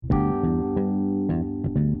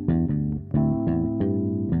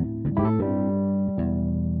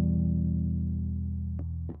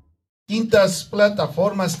distintas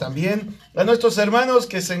plataformas también. A nuestros hermanos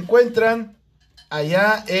que se encuentran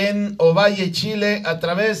allá en Ovalle, Chile, a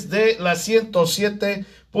través de la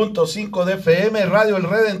 107.5 de FM, Radio El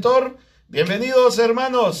Redentor. Bienvenidos,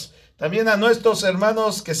 hermanos. También a nuestros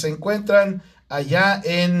hermanos que se encuentran allá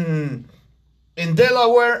en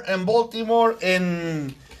Delaware, en Baltimore,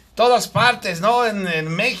 en todas partes, ¿no? En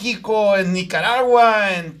México, en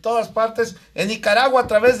Nicaragua, en todas partes. En Nicaragua a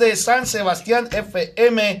través de San Sebastián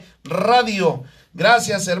FM Radio.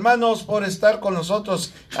 Gracias, hermanos, por estar con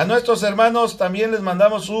nosotros. A nuestros hermanos también les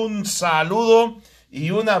mandamos un saludo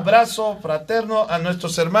y un abrazo fraterno a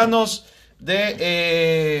nuestros hermanos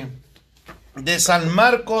de San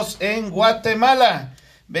Marcos en Guatemala.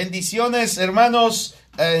 Bendiciones, hermanos,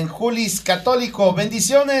 en Julis Católico.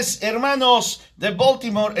 Bendiciones, hermanos de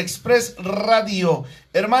Baltimore Express Radio.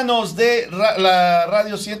 Hermanos de la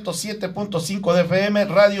radio 107.5 de FM,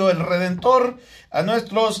 Radio El Redentor. A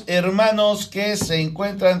nuestros hermanos que se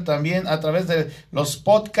encuentran también a través de los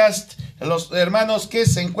podcasts. Los hermanos que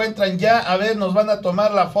se encuentran ya, a ver, nos van a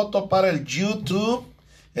tomar la foto para el YouTube.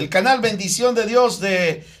 El canal Bendición de Dios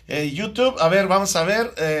de YouTube. A ver, vamos a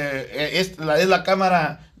ver. Es la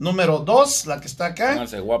cámara número 2, la que está acá.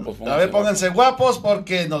 Pónganse guapos. Pónganse guapos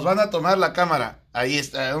porque nos van a tomar la cámara. Ahí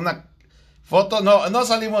está, una foto. No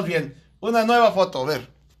salimos bien. Una nueva foto, a ver.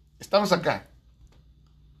 Estamos acá.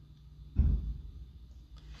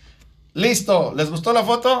 Listo, ¿les gustó la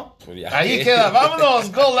foto? Pues ahí queda,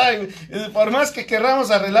 vámonos, go live. Por más que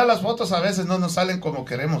querramos arreglar las fotos, a veces no nos salen como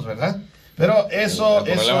queremos, ¿verdad? Pero eso...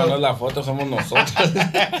 El problema no es la foto, somos nosotros.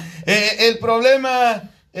 El problema,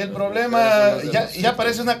 ya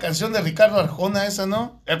parece una canción de Ricardo Arjona esa,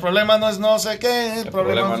 ¿no? El problema no es no sé qué, el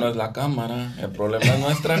problema no es la cámara, el problema es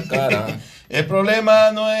nuestra cara. El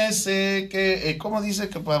problema no es ¿cómo dice?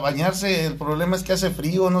 Que para bañarse, el problema es que hace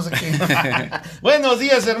frío, no sé qué. Buenos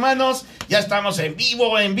días, hermanos, ya estamos en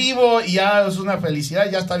vivo, y ya es una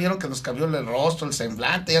felicidad, ya hasta vieron que nos cambió el rostro, el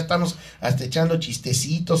semblante, ya estamos hasta echando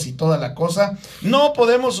chistecitos y toda la cosa. No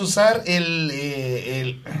podemos usar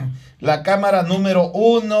la cámara número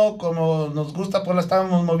 1 como nos gusta, pues la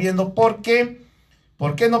estábamos moviendo. ¿Por qué?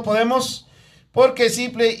 ¿Por qué no podemos? Porque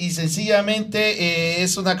simple y sencillamente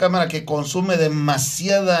es una cámara que consume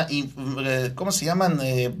demasiada, ¿cómo se llaman?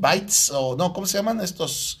 Bytes, o no, ¿cómo se llaman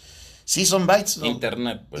estos? Sí, son bytes, ¿no?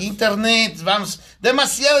 Internet, pues. Internet, vamos,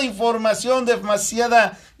 demasiada información,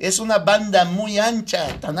 es una banda muy ancha,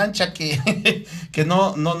 tan ancha que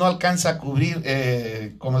no alcanza a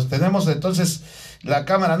cubrir como tenemos. Entonces, la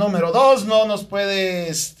cámara número 2 no nos puede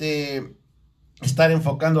estar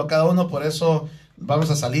enfocando a cada uno, por eso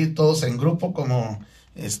vamos a salir todos en grupo como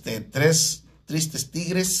 3 tristes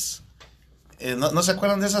tigres. ¿No se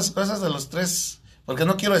acuerdan de esas cosas de los 3? Porque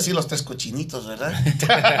no quiero decir los 3 cochinitos, ¿verdad?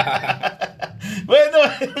 Bueno,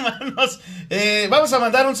 hermanos, vamos a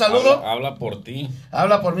mandar un saludo. Habla por ti.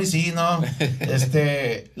 Habla por mí, sí, no.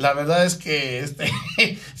 La verdad es que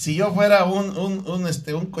si yo fuera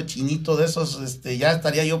un cochinito de esos, ya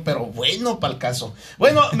estaría yo, pero bueno, para el caso.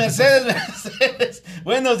 Bueno, Mercedes.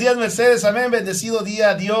 Buenos días, Mercedes. Amén. Bendecido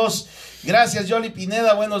día, Dios. Gracias, Yoli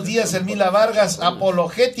Pineda. Buenos días, Hermila Vargas.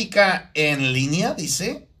 Apologética en línea,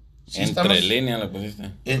 dice. Sí, entre línea le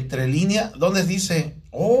pusiste. Entre línea, ¿dónde dice?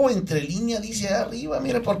 Oh, entre línea dice arriba.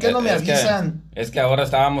 Mire, ¿por qué no me avisan? Es que ahora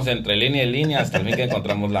estábamos entre línea y línea hasta el fin que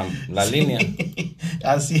encontramos la sí, línea.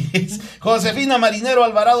 Así es. Josefina Marinero,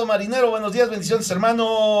 Alvarado Marinero, buenos días, bendiciones,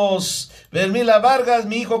 hermanos. Hermila Vargas,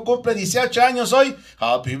 mi hijo cumple 18 años hoy.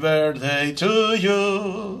 Happy birthday to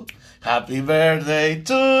you. Happy birthday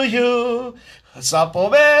to you. Sapo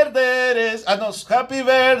verde eres. No, happy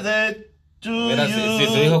birthday. Mira, si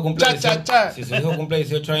su hijo cumple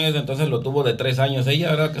 18 años, entonces lo tuvo de 3 años. Ella,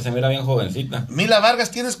 ¿verdad? Que se mira bien jovencita. Mila Vargas,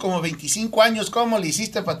 tienes como 25 años. ¿Cómo le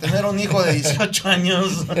hiciste para tener un hijo de 18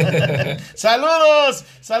 años? Saludos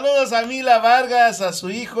a Mila Vargas, a su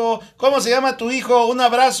hijo. ¿Cómo se llama tu hijo? Un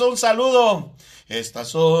abrazo, un saludo. Estas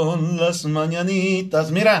son las mañanitas.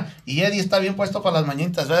 Mira, y Eddie está bien puesto para las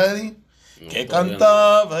mañanitas, ¿verdad, Eddie? No, que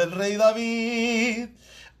cantaba el rey David.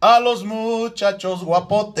 A los muchachos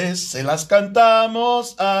guapotes se las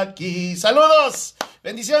cantamos aquí. ¡Saludos!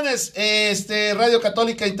 Bendiciones. Radio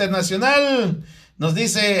Católica Internacional nos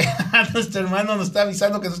dice, nuestro hermano nos está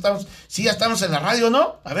avisando que no estamos. Sí, ya estamos en la radio,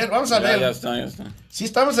 ¿no? A ver, vamos a ver. Ya está. Sí,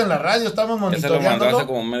 estamos en la radio, estamos monitoreándolo. Ya se lo mandó hace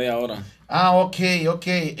como media hora. Ah, ok.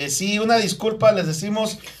 Sí, una disculpa, les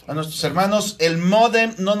decimos a nuestros hermanos, el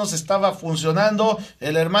módem no nos estaba funcionando.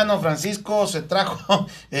 El hermano Francisco se trajo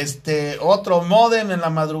otro módem en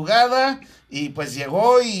la madrugada y pues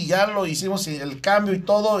llegó y ya lo hicimos el cambio y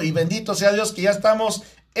todo. Y bendito sea Dios que ya estamos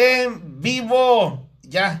en vivo.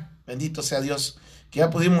 Ya, bendito sea Dios que ya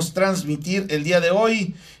pudimos transmitir el día de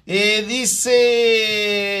hoy. Dice,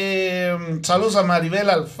 saludos a Maribel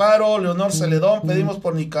Alfaro, Leonor Celedón, pedimos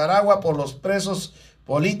por Nicaragua, por los presos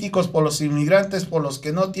políticos, por los inmigrantes, por los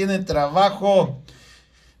que no tienen trabajo.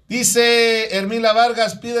 Dice Hermila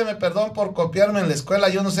Vargas, pídeme perdón por copiarme en la escuela.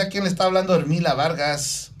 Yo no sé a quién le está hablando Hermila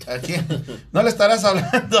Vargas. ¿A quién? ¿No le estarás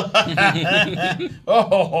hablando?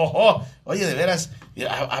 Oye, de veras,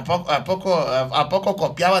 ¿a poco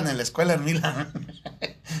copiaban en la escuela, Hermila?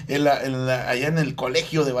 Allá en el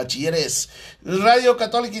colegio de bachilleres. Radio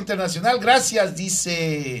Católica Internacional, gracias,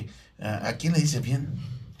 dice. ¿A quién le dice bien?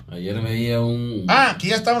 Ayer veía un... que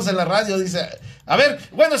ya estamos en la radio, dice. A ver,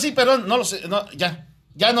 bueno, sí, perdón, no lo sé, no,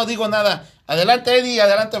 ya no digo nada. Adelante, Eddie,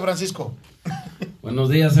 adelante, Francisco. Buenos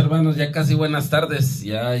días, hermanos, ya casi buenas tardes.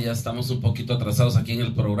 Ya estamos un poquito atrasados aquí en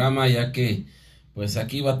el programa, ya que, pues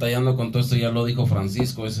aquí batallando con todo esto, ya lo dijo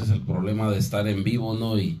Francisco, ese es el problema de estar en vivo,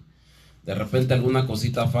 ¿no? Y de repente alguna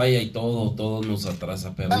cosita falla y todo nos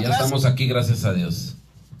atrasa, pero ya estamos aquí, gracias a Dios.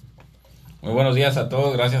 Muy buenos días a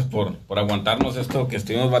todos, gracias por aguantarnos esto que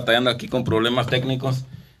estuvimos batallando aquí con problemas técnicos.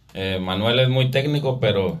 Manuel es muy técnico,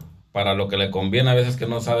 pero para lo que le conviene a veces que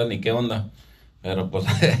no sabe ni qué onda. Pero pues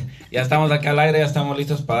ya estamos aquí al aire, ya estamos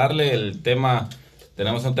listos para darle el tema.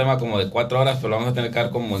 Tenemos un tema como de 4 horas, pero lo vamos a tener que dar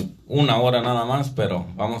como en 1 hora nada más, pero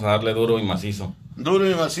vamos a darle duro y macizo. Duro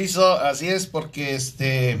y macizo, así es, porque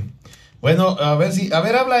bueno, a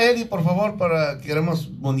ver, habla Eddie, por favor, queremos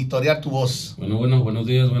monitorear tu voz. Bueno, buenos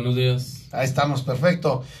días. Ahí estamos,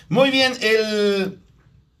 perfecto. Muy bien,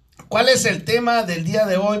 ¿cuál es el tema del día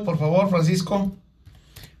de hoy, por favor, Francisco?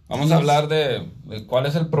 Vamos a hablar de cuál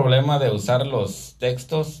es el problema de usar los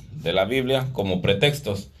textos de la Biblia como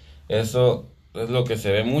pretextos. Eso es lo que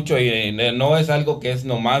se ve mucho y no es algo que es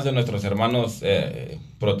nomás de nuestros hermanos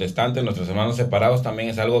protestantes, nuestros hermanos separados, también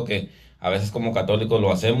es algo que a veces como católicos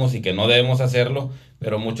lo hacemos y que no debemos hacerlo,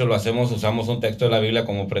 pero muchos lo hacemos, usamos un texto de la Biblia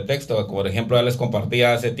como pretexto. Por ejemplo, ya les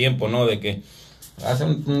compartía hace tiempo, ¿no? De que hace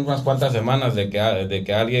unas cuantas semanas de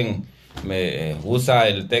que alguien usa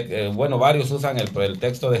varios usan el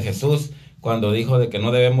texto de Jesús cuando dijo de que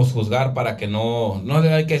no debemos juzgar para que no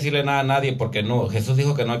hay que decirle nada a nadie porque no, Jesús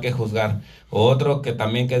dijo que no hay que juzgar. O otro que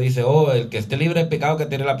también que dice, el que esté libre de pecado que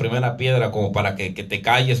tire la primera piedra, como para que te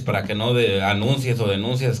calles, para que no anuncies o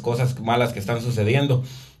denuncies cosas malas que están sucediendo.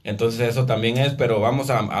 Entonces eso también es, pero vamos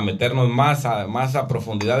a meternos más a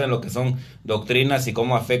profundidad en lo que son doctrinas y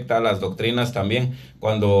cómo afecta a las doctrinas también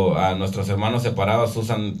cuando a nuestros hermanos separados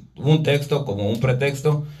usan un texto como un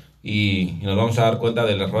pretexto y nos vamos a dar cuenta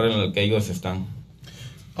del error en el que ellos están.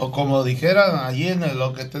 O como dijeran allí en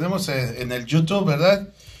lo que tenemos en el YouTube, ¿verdad?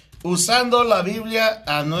 Usando la Biblia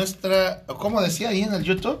a nuestra... ¿Cómo decía ahí en el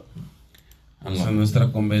YouTube? A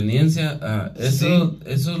nuestra conveniencia. Eso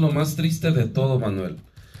es lo más triste de todo, Manuel.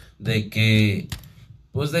 De que,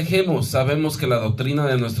 pues sabemos que la doctrina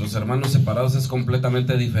de nuestros hermanos separados es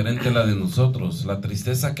completamente diferente a la de nosotros. La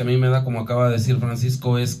tristeza que a mí me da, como acaba de decir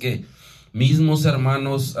Francisco, es que mismos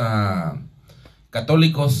hermanos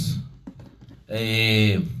católicos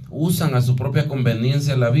usan a su propia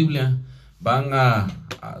conveniencia la Biblia, van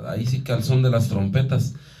ahí sí que al son de las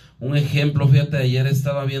trompetas. Un ejemplo, fíjate, ayer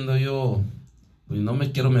estaba viendo yo, y no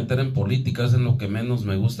me quiero meter en política, es en lo que menos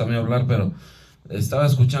me gusta a mí hablar, pero estaba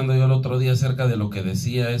escuchando yo el otro día acerca de lo que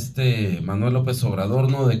decía Manuel López Obrador,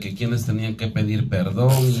 ¿no? De que quienes tenían que pedir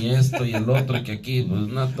perdón y esto y el otro, y que aquí, pues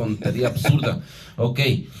una tontería absurda. Ok,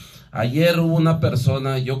 ayer hubo una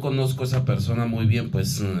persona, yo conozco a esa persona muy bien,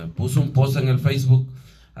 pues puso un post en el Facebook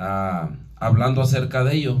hablando acerca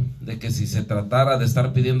de ello, de que si se tratara de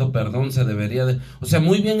estar pidiendo perdón se debería de... O sea,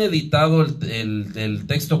 muy bien editado el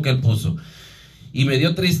texto que él puso. Y me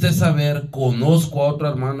dio tristeza ver, conozco a otro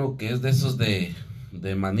hermano que es de esos de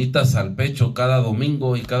manitas al pecho cada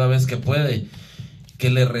domingo y cada vez que puede, que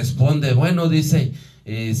le responde, bueno, dice,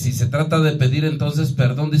 si se trata de pedir entonces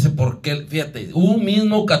perdón, dice, ¿por qué? Fíjate, un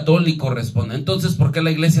mismo católico responde, entonces, ¿por qué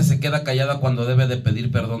la iglesia se queda callada cuando debe de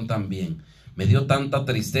pedir perdón también? Me dio tanta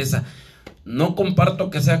tristeza. No comparto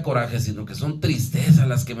que sea coraje, sino que son tristezas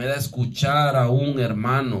las que me da escuchar a un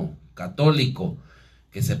hermano católico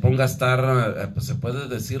que se ponga a estar, pues se puede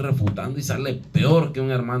decir, refutando y sale peor que un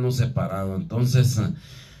hermano separado. Entonces,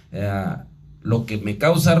 lo que me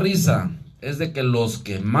causa risa es de que los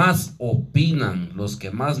que más opinan, los que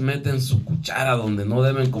más meten su cuchara donde no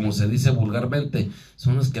deben, como se dice vulgarmente,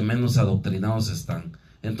 son los que menos adoctrinados están.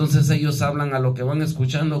 Entonces ellos hablan a lo que van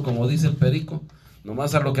escuchando, como dice el perico,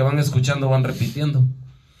 nomás a lo que van escuchando van repitiendo.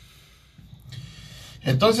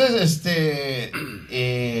 Entonces,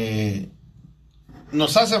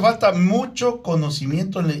 nos hace falta mucho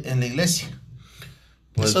conocimiento en la iglesia.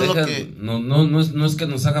 Pues eso es lo que... no es que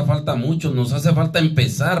nos haga falta mucho, nos hace falta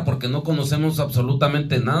empezar porque no conocemos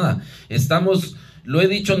absolutamente nada. Lo he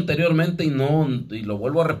dicho anteriormente y lo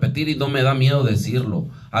vuelvo a repetir y no me da miedo decirlo.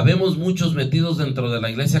 Habemos muchos metidos dentro de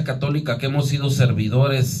la Iglesia Católica que hemos sido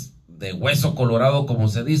servidores de hueso colorado, como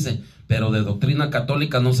se dice, pero de doctrina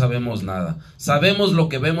católica no sabemos nada. Sabemos lo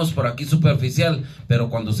que vemos por aquí superficial, pero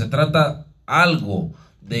cuando se trata algo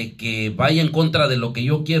de que vaya en contra de lo que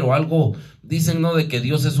yo quiero, algo, dicen, ¿no?, de que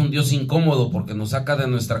Dios es un Dios incómodo porque nos saca de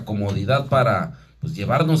nuestra comodidad para, pues,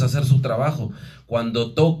 llevarnos a hacer su trabajo.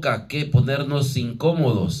 Cuando toca que ponernos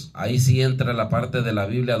incómodos, ahí sí entra la parte de la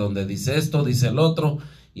Biblia donde dice esto, dice el otro,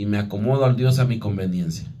 y me acomodo al Dios a mi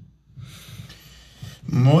conveniencia.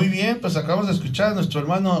 Muy bien, pues acabamos de escuchar a nuestro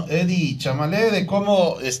hermano Eddie Chamalé de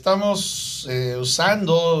cómo estamos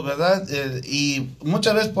usando, ¿verdad? Y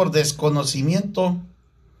muchas veces por desconocimiento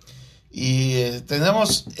y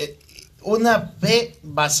tenemos una fe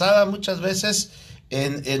basada muchas veces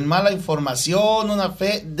en mala información, una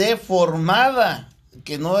fe deformada,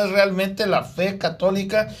 que no es realmente la fe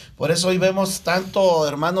católica. Por eso hoy vemos tanto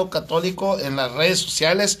hermano católico en las redes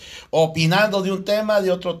sociales opinando de un tema, de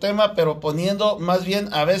otro tema, pero poniendo más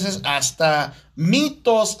bien a veces hasta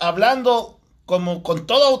mitos, hablando como con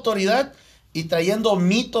toda autoridad y trayendo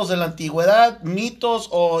mitos de la antigüedad, mitos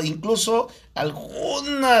o incluso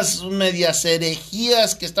algunas medias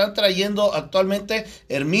herejías que están trayendo actualmente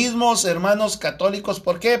mismos hermanos católicos.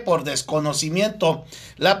 ¿Por qué? Por desconocimiento.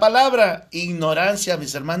 La palabra ignorancia,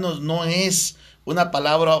 mis hermanos, no es una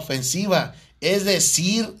palabra ofensiva. Es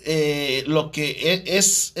decir, lo que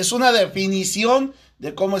es una definición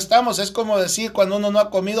de cómo estamos. Es como decir cuando uno no ha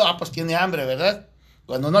comido, pues tiene hambre, ¿verdad?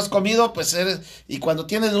 Cuando no has comido, pues y cuando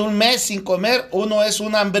tienes un mes sin comer, uno es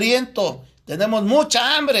un hambriento. Tenemos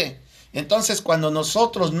mucha hambre. Entonces, cuando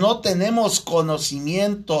nosotros no tenemos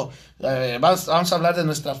conocimiento, vamos a hablar de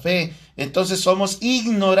nuestra fe, entonces somos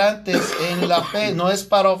ignorantes en la fe. No es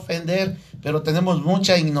para ofender, pero tenemos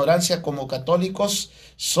mucha ignorancia como católicos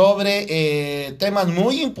sobre temas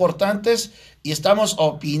muy importantes y estamos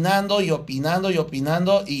opinando y opinando y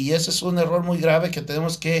opinando, y ese es un error muy grave que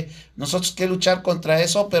tenemos que nosotros que luchar contra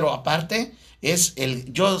eso. Pero aparte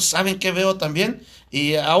yo saben que veo también,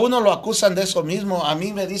 y a uno lo acusan de eso mismo. A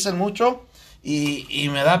mí me dicen mucho y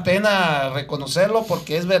me da pena reconocerlo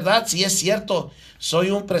porque es verdad, sí es cierto,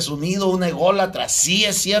 soy un presumido, un ególatra, sí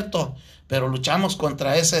es cierto, pero luchamos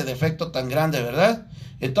contra ese defecto tan grande, ¿verdad?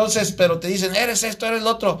 Entonces, pero te dicen, eres esto, eres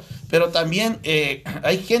lo otro, pero también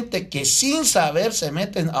hay gente que sin saber se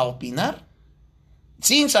meten a opinar,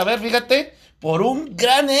 sin saber, fíjate, por un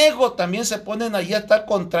gran ego también se ponen allí a estar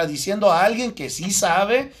contradiciendo a alguien que sí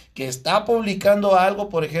sabe, que está publicando algo,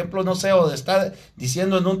 por ejemplo, no sé, o está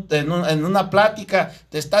diciendo en una plática,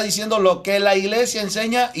 te está diciendo lo que la iglesia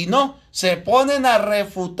enseña, y no, se ponen a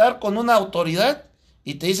refutar con una autoridad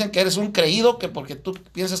y te dicen que eres un creído, que porque tú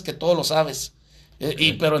piensas que todo lo sabes.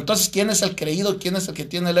 Pero entonces, ¿quién es el creído? ¿Quién es el que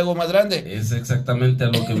tiene el ego más grande? Es exactamente a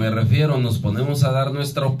lo que me refiero. Nos ponemos a dar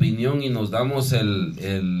nuestra opinión y nos damos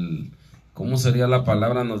 ¿cómo sería la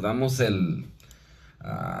palabra? Nos damos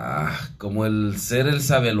como el ser el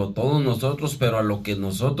sabelotodo nosotros, pero a lo que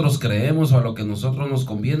nosotros creemos o a lo que nosotros nos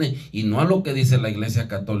conviene y no a lo que dice la Iglesia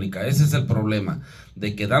Católica. Ese es el problema,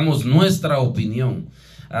 de que damos nuestra opinión.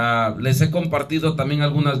 Les he compartido también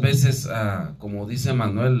algunas veces, como dice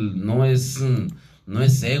Manuel, no es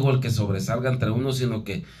ego el que sobresalga entre uno, sino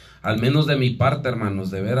que, al menos de mi parte, hermanos,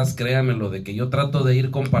 de veras créanmelo, de que yo trato de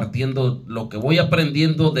ir compartiendo lo que voy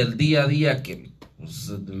aprendiendo del día a día, que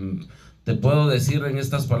pues, te puedo decir en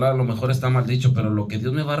estas palabras, a lo mejor está mal dicho, pero lo que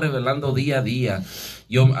Dios me va revelando día a día,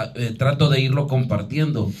 yo trato de irlo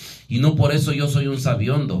compartiendo, y no por eso yo soy un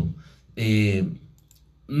sabiondo.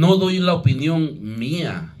 No doy la opinión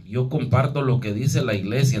mía, yo comparto lo que dice la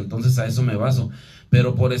iglesia, entonces a eso me baso.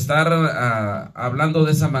 Pero por estar hablando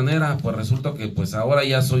de esa manera, pues resulta que pues ahora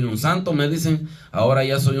ya soy un santo, me dicen, ahora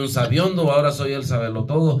ya soy un sabiondo, ahora soy el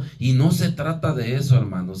sabelotodo. Y no se trata de eso,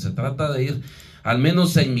 hermano, se trata de ir, al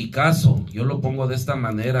menos en mi caso, yo lo pongo de esta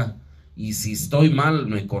manera, y si estoy mal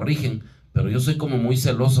me corrigen, pero yo soy como muy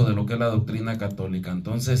celoso de lo que es la doctrina católica.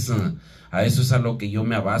 Entonces a eso es a lo que yo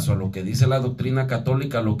me abaso, a lo que dice la doctrina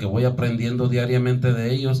católica, a lo que voy aprendiendo diariamente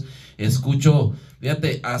de ellos. Escucho,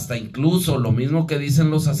 fíjate, hasta incluso lo mismo que dicen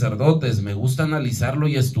los sacerdotes, me gusta analizarlo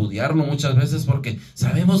y estudiarlo muchas veces porque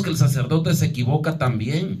sabemos que el sacerdote se equivoca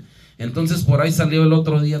también. Entonces por ahí salió el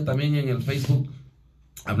otro día también en el Facebook,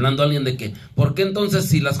 hablando alguien de que, ¿por qué entonces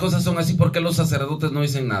si las cosas son así, por qué los sacerdotes no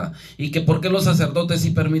dicen nada? Y que por qué los sacerdotes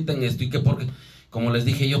sí permiten esto, y que por qué... como les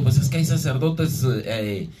dije yo, pues es que hay sacerdotes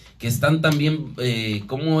que están también,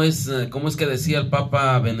 ¿cómo es que decía el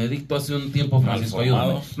Papa Benedicto hace un tiempo, Francisco?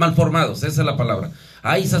 Malformados, esa es la palabra.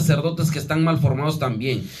 Hay sacerdotes que están mal formados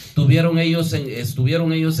también. Estuvieron ellos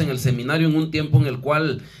en el seminario en un tiempo en el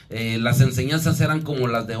cual las enseñanzas eran como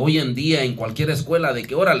las de hoy en día en cualquier escuela, de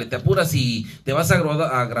que órale, te apuras y te vas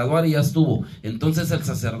a graduar y ya estuvo. Entonces el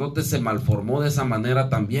sacerdote se malformó de esa manera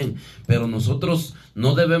también. Pero nosotros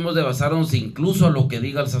no debemos de basarnos incluso a lo que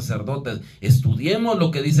diga el sacerdote. Estudiemos lo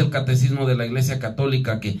que dice el catecismo de la Iglesia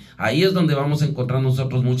Católica, que ahí es donde vamos a encontrar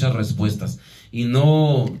nosotros muchas respuestas. Y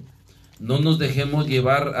no nos dejemos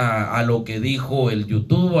llevar a lo que dijo el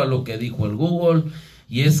YouTube, a lo que dijo el Google.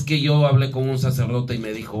 Y es que yo hablé con un sacerdote y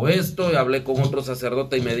me dijo esto, y hablé con otro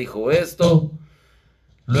sacerdote y me dijo esto,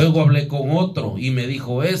 luego hablé con otro y me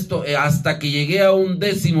dijo esto, hasta que llegué a un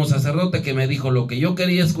 10º sacerdote que me dijo lo que yo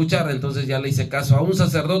quería escuchar. Entonces ya le hice caso a un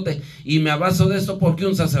sacerdote y me abaso de esto porque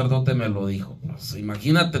un sacerdote me lo dijo. Pues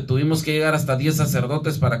imagínate, tuvimos que llegar hasta 10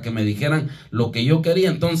 sacerdotes para que me dijeran lo que yo quería.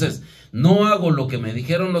 Entonces no hago lo que me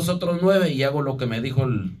dijeron los otros 9 y hago lo que me dijo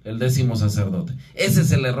el 10º sacerdote. Ese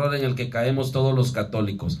es el error en el que caemos todos los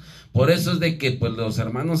católicos. Por eso es de que pues los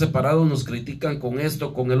hermanos separados nos critican con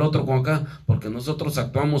esto, con el otro, con acá, porque nosotros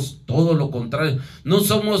actuamos todo lo contrario. No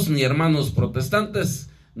somos ni hermanos protestantes,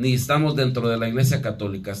 ni estamos dentro de la Iglesia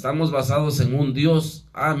Católica. Estamos basados en un Dios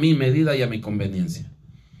a mi medida y a mi conveniencia.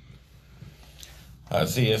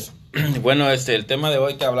 Así es. Bueno, el tema de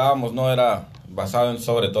hoy que hablábamos no era basado en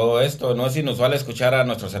sobre todo esto. No es inusual escuchar a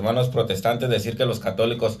nuestros hermanos protestantes decir que los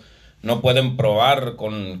católicos no pueden probar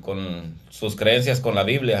con sus creencias con la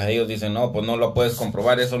Biblia. Ellos dicen, no, pues no lo puedes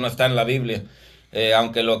comprobar, eso no está en la Biblia.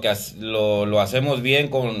 Aunque lo hacemos bien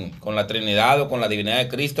con la Trinidad o con la divinidad de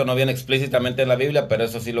Cristo, no viene explícitamente en la Biblia, pero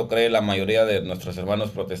eso sí lo cree la mayoría de nuestros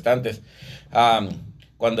hermanos protestantes.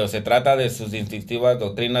 Cuando se trata de sus distintivas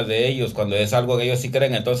doctrinas de ellos, cuando es algo que ellos sí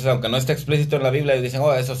creen, entonces aunque no esté explícito en la Biblia, ellos dicen,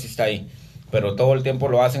 oh, eso sí está ahí. Pero todo el tiempo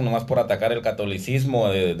lo hacen nomás por atacar el catolicismo,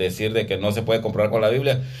 de decir de que no se puede comprobar con la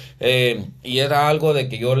Biblia. Y era algo de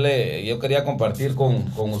que yo quería compartir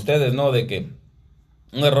con ustedes, ¿no? De que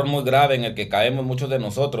un error muy grave en el que caemos muchos de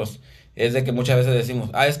nosotros es de que muchas veces decimos,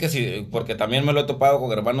 es que si, porque también me lo he topado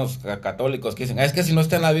con hermanos católicos que dicen, es que si no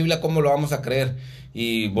está en la Biblia, ¿cómo lo vamos a creer?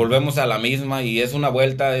 Y volvemos a la misma, y es una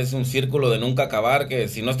vuelta, es un círculo de nunca acabar, que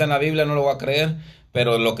si no está en la Biblia no lo voy a creer,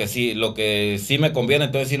 pero lo que sí me conviene,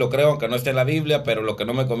 entonces sí lo creo, aunque no esté en la Biblia, pero lo que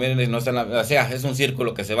no me conviene no está en la Biblia. O sea, es un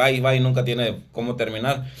círculo que se va y nunca tiene cómo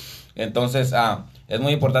terminar. Entonces, es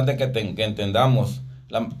muy importante que entendamos,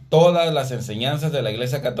 todas las enseñanzas de la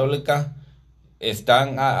Iglesia Católica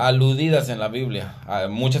están aludidas en la Biblia.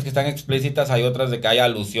 Muchas que están explícitas, hay otras de que hay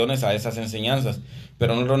alusiones a esas enseñanzas,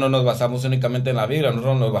 pero nosotros no nos basamos únicamente en la Biblia,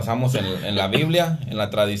 nosotros nos basamos en la Biblia, en la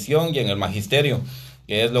tradición y en el magisterio,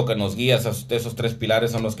 que es lo que nos guía. Esos 3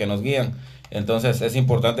 pilares son los que nos guían. Entonces es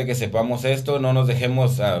importante que sepamos esto, no nos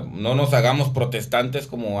dejemos, no nos hagamos protestantes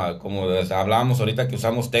como hablábamos ahorita, que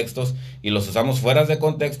usamos textos y los usamos fuera de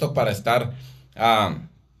contexto para estar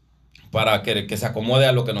para que se acomode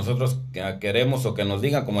a lo que nosotros queremos o que nos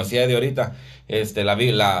digan. Como decía de ahorita,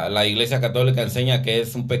 la Iglesia Católica enseña que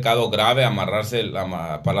es un pecado grave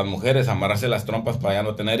para las mujeres amarrarse las trompas para ya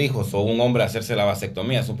no tener hijos, o un hombre hacerse la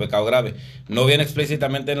vasectomía, es un pecado grave. No viene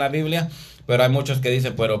explícitamente en la Biblia, pero hay muchos que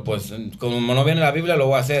dicen, pero pues como no viene en la Biblia lo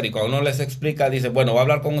voy a hacer, y cuando uno les explica, dice, bueno, voy a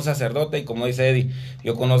hablar con un sacerdote, y como dice Eddie,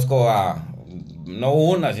 yo conozco no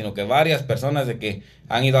una, sino que varias personas de que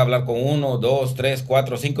han ido a hablar con 1, 2, 3,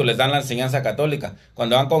 4, 5, les dan la enseñanza católica.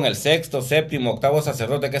 Cuando van con el 6º, 7º, 8º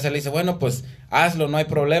sacerdote, que se le dice, bueno, pues hazlo, no hay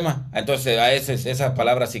problema. Entonces esa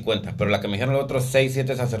palabra sí cuenta, pero la que me dijeron los otros 6,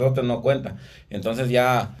 7 sacerdotes no cuenta. Entonces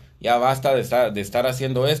ya basta de estar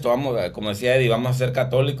haciendo esto. Vamos, como decía Eddie, vamos a ser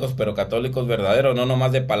católicos, pero católicos verdaderos, no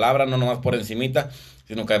nomás de palabra, no nomás por encimita,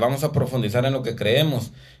 sino que vamos a profundizar en lo que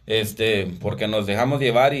creemos, porque nos dejamos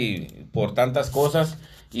llevar por tantas cosas,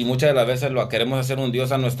 y muchas de las veces lo queremos hacer un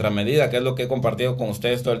Dios a nuestra medida, que es lo que he compartido con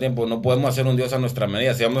ustedes todo el tiempo. No podemos hacer un Dios a nuestra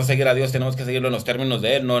medida. Si vamos a seguir a Dios, tenemos que seguirlo en los términos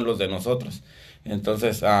de Él, no en los de nosotros.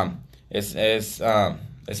 Entonces, es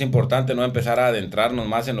importante no empezar a adentrarnos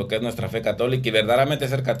más en lo que es nuestra fe católica y verdaderamente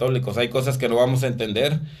ser católicos. Hay cosas que no vamos a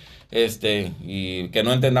entender, y que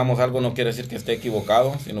no entendamos algo no quiere decir que esté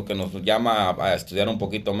equivocado, sino que nos llama a estudiar un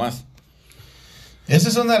poquito más. Esa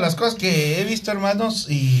es una de las cosas que he visto, hermanos,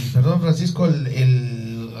 y perdón, Francisco,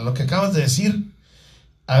 lo que acabas de decir.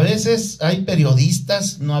 A veces hay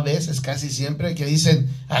periodistas, no a veces, casi siempre, que dicen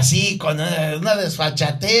así, con una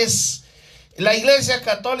desfachatez, la Iglesia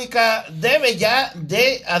Católica debe ya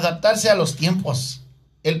de adaptarse a los tiempos.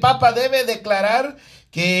 El Papa debe declarar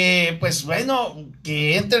que, pues bueno,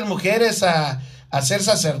 que entren mujeres a ser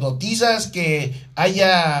sacerdotisas, que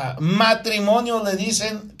haya matrimonios, le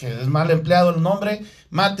dicen, que es mal empleado el nombre,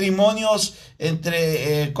 matrimonios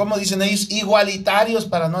entre, ¿cómo dicen ellos? Igualitarios,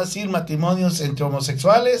 para no decir matrimonios entre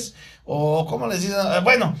homosexuales, o ¿cómo les dicen?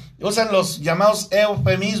 Bueno, usan los llamados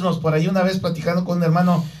eufemismos. Por ahí una vez platicando con un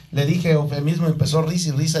hermano, le dije eufemismo, empezó risa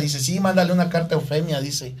y risa, dice, sí, mándale una carta eufemia,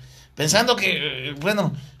 dice, pensando que,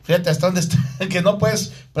 bueno, fíjate hasta dónde está, que no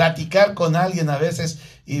puedes platicar con alguien a veces.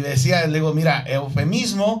 Y decía, le digo, mira,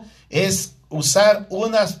 eufemismo es usar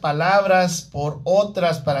unas palabras por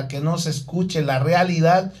otras para que no se escuche la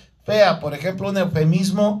realidad fea. Por ejemplo, un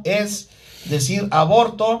eufemismo es decir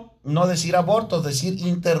aborto, no decir aborto, decir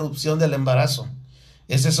interrupción del embarazo.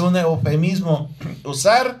 Ese es un eufemismo,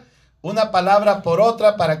 usar una palabra por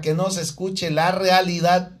otra para que no se escuche la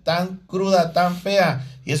realidad tan cruda, tan fea.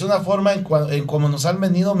 Y es una forma en como nos han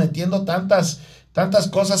venido metiendo tantas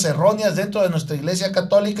cosas erróneas dentro de nuestra iglesia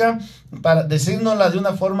católica, para decírnosla de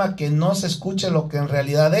una forma que no se escuche lo que en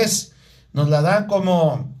realidad es. Nos la dan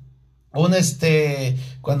como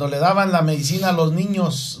cuando le daban la medicina a los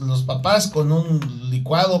niños, los papás, con un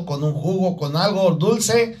licuado, con un jugo, con algo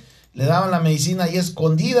dulce, le daban la medicina ahí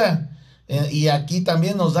escondida. Y aquí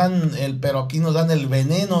también pero aquí nos dan el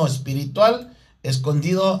veneno espiritual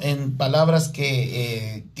escondido en palabras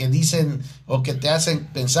que dicen o que te hacen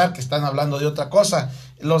pensar que están hablando de otra cosa.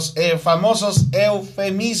 Los famosos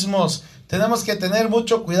eufemismos. Tenemos que tener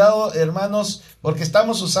mucho cuidado, hermanos, porque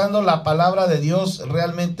estamos usando la palabra de Dios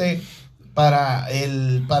realmente para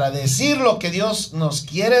decir lo que Dios nos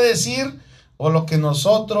quiere decir o lo que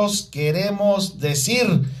nosotros queremos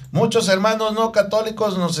decir. Muchos hermanos no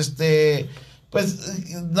católicos nos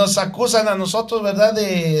acusan a nosotros, ¿verdad?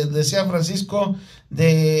 Decía Francisco,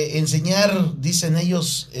 de enseñar, dicen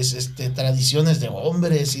ellos, tradiciones de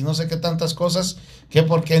hombres y no sé qué tantas cosas, que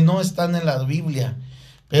porque no están en la Biblia.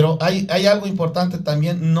 Pero hay algo importante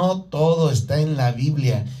también, no todo está en la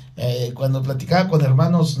Biblia. Cuando platicaba con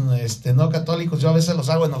hermanos no católicos, yo a veces los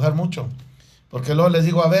hago enojar mucho, porque luego les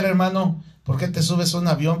digo, a ver, hermano, ¿por qué te subes a un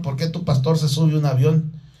avión? ¿Por qué tu pastor se sube a un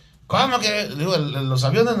avión? ¿Cómo que? Digo, los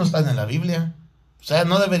aviones no están en la Biblia. O sea,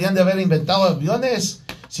 no deberían de haber inventado aviones.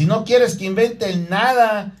 Si no quieres que inventen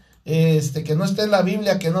nada, que no esté en la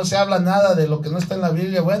Biblia, que no se habla nada de lo que no está en la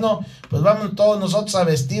Biblia, bueno, pues vamos todos nosotros a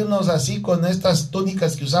vestirnos así con estas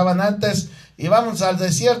túnicas que usaban antes y vamos al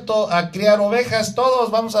desierto a criar ovejas.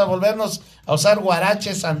 Todos vamos a volvernos a usar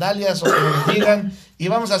guaraches, sandalias o como les digan, y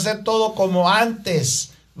vamos a hacer todo como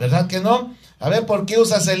antes, ¿verdad que no? A ver, ¿por qué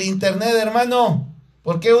usas el internet, hermano?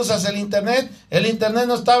 ¿Por qué usas el internet? El internet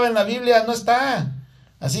no estaba en la Biblia, no está.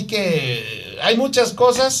 Así que hay muchas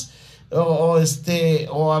cosas, o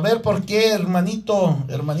a ver por qué, hermanito,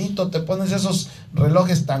 te pones esos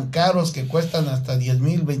relojes tan caros que cuestan hasta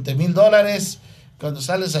 10,000, 20,000 dólares, cuando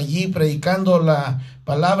sales allí predicando la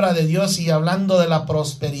palabra de Dios y hablando de la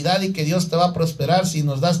prosperidad y que Dios te va a prosperar si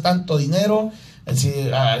nos das tanto dinero.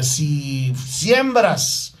 Si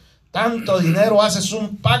siembras tanto dinero, haces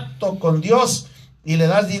un pacto con Dios y le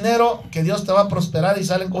das dinero, que Dios te va a prosperar, y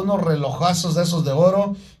salen con unos relojazos de esos de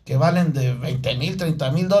oro que valen de 20,000,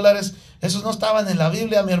 30,000 dólares. Esos no estaban en la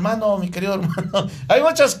Biblia, mi hermano, mi querido hermano. Hay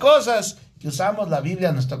muchas cosas que usamos la Biblia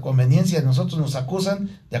a nuestra conveniencia y nosotros nos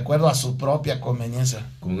acusan de acuerdo a su propia conveniencia.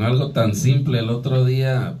 Con algo tan simple, el otro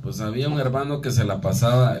día, pues había un hermano que se la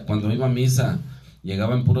pasaba, cuando iba a misa,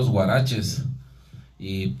 llegaba en puros guaraches.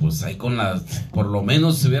 Y pues ahí por lo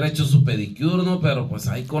menos se hubiera hecho su pedicure, ¿no? Pero pues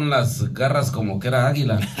ahí con las garras como que era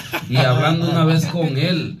águila. Y hablando una vez con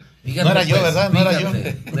él, fíjate, no era yo, ¿verdad? No era yo.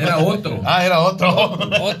 Era otro. Era otro.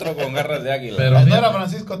 Otro con garras de águila. Pero fíjate, no era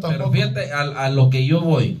Francisco tampoco. Pero fíjate a lo que yo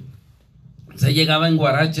voy. Se llegaba en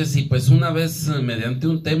guaraches y pues una vez mediante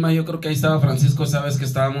un tema, yo creo que ahí estaba Francisco, sabes que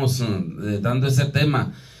estábamos dando ese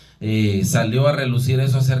tema. Salió a relucir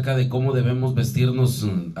eso acerca de cómo debemos vestirnos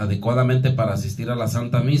adecuadamente para asistir a la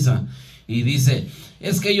Santa Misa, y dice,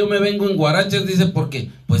 es que yo me vengo en guaraches, dice,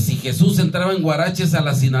 porque pues si Jesús entraba en guaraches a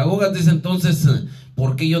las sinagogas, dice, entonces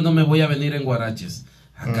 ¿por qué yo no me voy a venir en guaraches?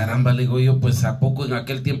 Caramba, le digo yo, pues ¿a poco en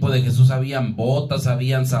aquel tiempo de Jesús habían botas,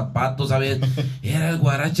 habían zapatos, era el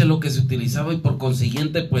guarache lo que se utilizaba, y por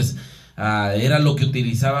consiguiente pues era lo que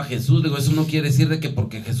utilizaba Jesús? Digo, eso no quiere decir de que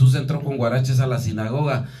porque Jesús entró con guaraches a la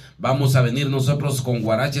sinagoga, vamos a venir nosotros con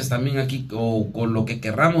guaraches también aquí, o con lo que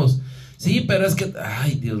querramos. Sí, pero es que,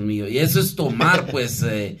 ay, Dios mío, y eso es tomar pues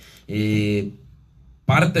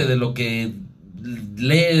parte de lo que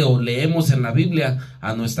leemos en la Biblia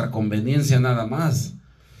a nuestra conveniencia nada más.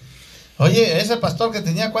 Oye, ese pastor que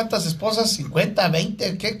tenía ¿cuántas esposas? 50,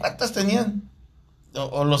 20, ¿qué? ¿Cuántas tenían?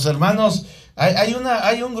 O los hermanos,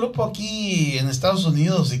 hay un grupo aquí en Estados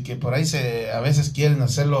Unidos y que por ahí a veces quieren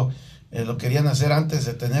hacerlo lo querían hacer antes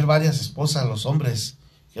de tener varias esposas los hombres,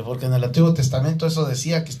 que porque en el Antiguo Testamento eso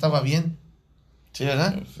decía que estaba bien. ¿Sí,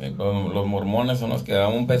 verdad? Sí, los mormones son los que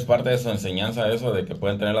aún es parte de su enseñanza eso de que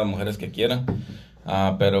pueden tener las mujeres que quieran.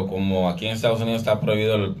 Pero como aquí en Estados Unidos está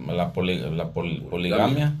prohibido la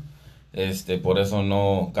poligamia, por eso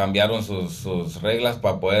no cambiaron sus reglas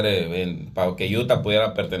para poder para que Utah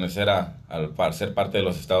pudiera pertenecer para ser parte de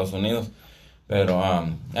los Estados Unidos. Pero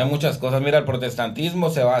hay muchas cosas. Mira, el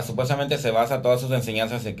protestantismo supuestamente se basa todas sus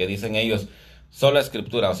enseñanzas en que dicen ellos sola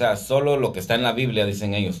escritura, o sea, solo lo que está en la Biblia,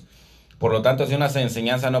 dicen ellos. Por lo tanto, si una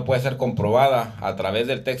enseñanza no puede ser comprobada a través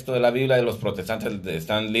del texto de la Biblia, los protestantes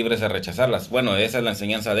están libres de rechazarlas. Bueno, esa es la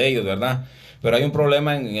enseñanza de ellos, ¿verdad? Pero hay un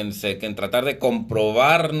problema en tratar de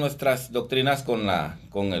comprobar nuestras doctrinas con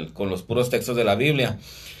los puros textos de la Biblia.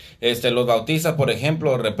 Los bautistas, por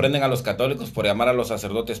ejemplo, reprenden a los católicos por llamar a los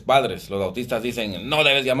sacerdotes padres. Los bautistas dicen, no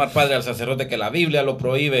debes llamar padre al sacerdote, que la Biblia lo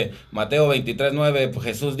prohíbe. Mateo 23:9,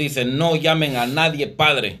 Jesús dice, no llamen a nadie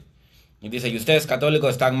padre. Y dice, y ustedes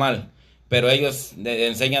católicos están mal. Pero ellos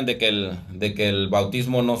enseñan de que el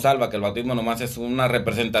bautismo no salva, que el bautismo nomás es una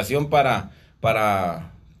representación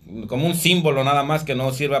como un símbolo nada más, que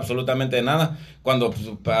no sirve absolutamente de nada, cuando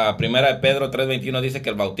primera de Pedro 3:21 dice que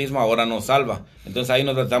el bautismo ahora no salva. Entonces ahí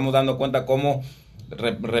nos estamos dando cuenta cómo,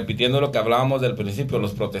 repitiendo lo que hablábamos del principio,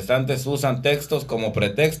 los protestantes usan textos como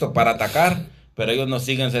pretexto para atacar, pero ellos no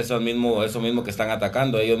siguen eso mismo que están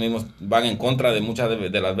atacando. Ellos mismos van en contra de muchas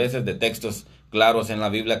de las veces de textos claros en la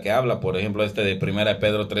Biblia que habla. Por ejemplo, de primera de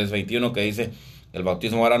Pedro 3:21 que dice el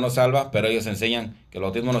bautismo ahora no salva, pero ellos enseñan que el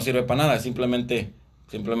bautismo no sirve para nada, simplemente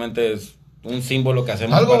es un símbolo que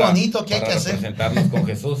hacemos algo bonito que hay que hacer, representarnos con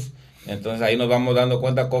Jesús. Entonces ahí nos vamos dando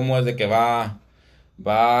cuenta cómo es de que va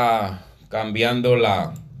cambiando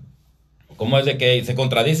cómo es de que se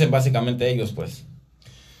contradicen básicamente ellos, pues.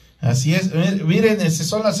 Así es. Miren,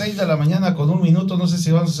 son las 6 de la mañana con 1 minuto. No sé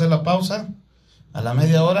si vamos a hacer la pausa a la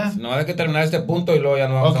media hora. No, hay que terminar este punto y luego ya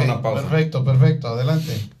nos vamos a una pausa. Perfecto,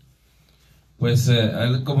 adelante. Pues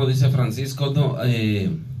como dice Francisco,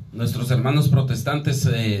 nuestros hermanos protestantes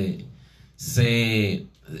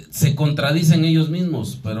se contradicen ellos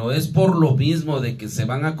mismos, pero es por lo mismo de que se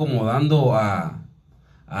van acomodando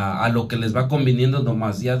a lo que les va conviniendo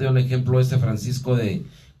nomás. Ya dio el ejemplo Francisco de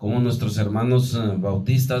como nuestros hermanos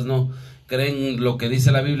bautistas no creen lo que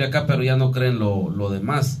dice la Biblia acá, pero ya no creen lo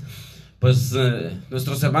demás. Pues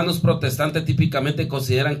nuestros hermanos protestantes típicamente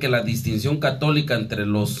consideran que la distinción católica entre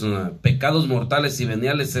los pecados mortales y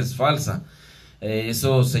veniales es falsa.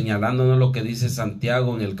 Eso señalándonos lo que dice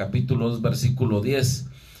Santiago en el capítulo 2, versículo 10.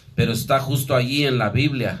 Pero está justo allí en la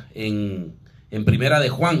Biblia, en primera de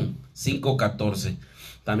Juan 5:14.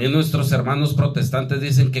 También nuestros hermanos protestantes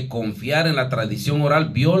dicen que confiar en la tradición oral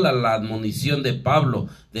viola la admonición de Pablo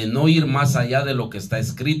de no ir más allá de lo que está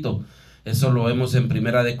escrito. Eso lo vemos en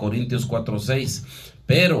primera de Corintios 4:6.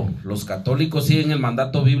 Pero los católicos siguen el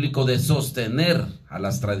mandato bíblico de sostener a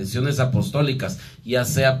las tradiciones apostólicas, ya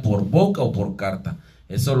sea por boca o por carta.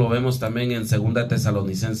 Eso lo vemos también en 2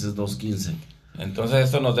 Tesalonicenses 2:15. Entonces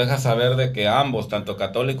esto nos deja saber de que ambos, tanto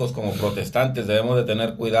católicos como protestantes, debemos de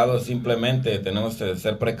tener cuidado, simplemente tenemos que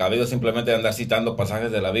ser precavidos, simplemente de andar citando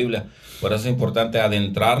pasajes de la Biblia. Por eso es importante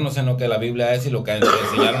adentrarnos en lo que la Biblia es y lo que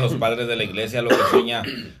enseñaron los padres de la iglesia, lo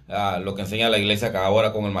que enseña la iglesia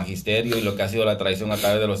ahora con el magisterio y lo que ha sido la tradición a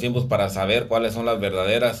través de los tiempos, para saber cuáles son las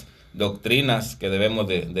verdaderas doctrinas que debemos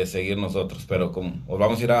de seguir nosotros. Pero como os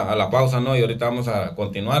vamos a ir a la pausa, ¿no? Y ahorita vamos a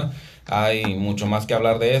continuar. Hay mucho más que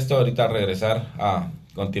hablar de esto. Ahorita a regresar,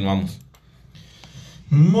 continuamos.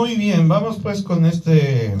 Muy bien, vamos pues con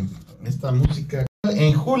esta música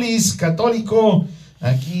en Julis Católico,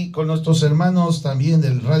 aquí con nuestros hermanos también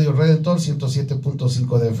del Radio Redentor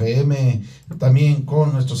 107.5 de FM, también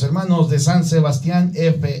con nuestros hermanos de San Sebastián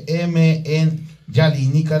FM en Yali,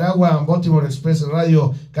 Nicaragua, Baltimore Express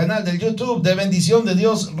Radio, canal del YouTube de Bendición de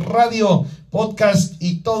Dios Radio, podcast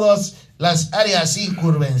y todas las áreas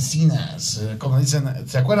incurvencinas. Como dicen,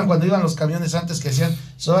 ¿se acuerdan cuando iban los camiones antes que decían,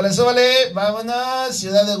 súbale, vámonos,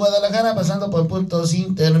 ciudad de Guadalajara, pasando por puntos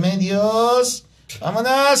intermedios?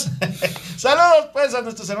 ¡Vámonos! Saludos pues a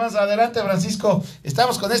nuestros hermanos. Adelante, Francisco.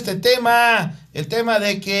 Estamos con este tema, el tema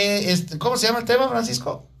de que, ¿cómo se llama el tema,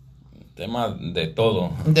 Francisco? Tema de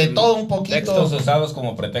todo. De todo un poquito. Textos usados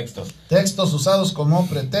como pretextos. Textos usados como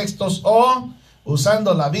pretextos o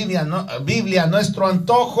usando la Biblia a nuestro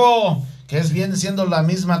antojo, que viene siendo la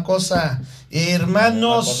misma cosa,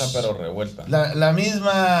 hermanos. Una cosa pero revuelta. La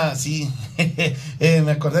misma, sí.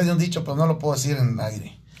 Me acordé de un dicho, pero no lo puedo decir en el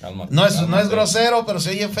aire. Cálmate, no es grosero, pero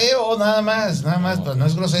se oye feo, nada más, pues no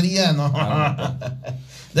es grosería, no.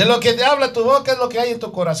 De lo que te habla tu boca es lo que hay en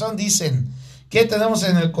tu corazón, dicen. ¿Qué tenemos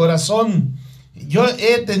en el corazón? Yo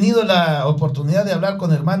he tenido la oportunidad de hablar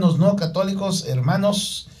con hermanos no católicos,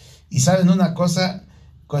 hermanos, y saben una cosa,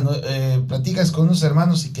 cuando platicas con unos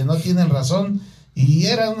hermanos y que no tienen razón, y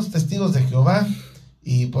eran unos testigos de Jehová,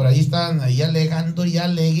 y por ahí estaban ahí alegando, y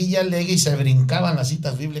alegue, y se brincaban las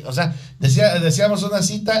citas bíblicas. O sea, decíamos una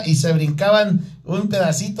cita y se brincaban un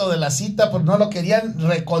pedacito de la cita porque no lo querían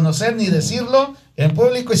reconocer ni decirlo en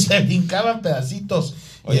público, y se brincaban pedacitos.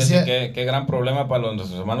 Oye, decía, sí, qué gran problema para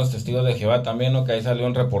nuestros hermanos testigos de Jehová también, ¿no? Que ahí salió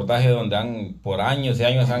un reportaje donde por años y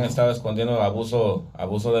años han estado escondiendo abuso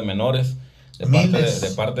de menores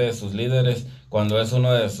de parte de sus líderes, cuando es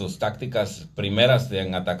una de sus tácticas primeras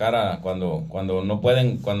en atacar cuando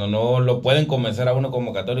no lo pueden convencer a uno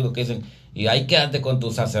como católico, que dicen, y ahí quédate con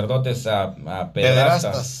tus sacerdotes a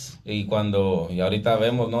pederastas. Y ahorita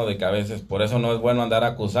vemos, ¿no? De que a veces, por eso no es bueno andar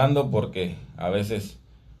acusando, porque a veces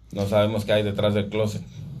no sabemos qué hay detrás del closet.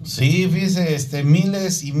 Sí, fíjese,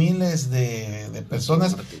 miles y miles de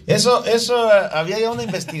personas. Eso había ya una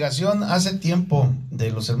investigación hace tiempo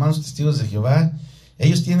de los hermanos testigos de Jehová.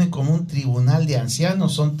 Ellos tienen como un tribunal de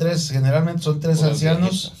ancianos, generalmente son tres Puros ancianos.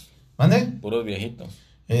 Viejitos. ¿Mande? Puros viejitos.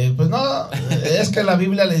 Pues no, es que la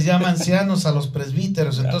Biblia les llama ancianos a los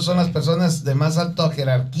presbíteros, entonces son las personas de más alta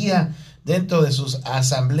jerarquía dentro de sus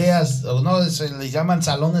asambleas, o no, se les llaman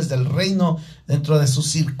salones del reino, dentro de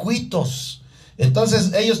sus circuitos.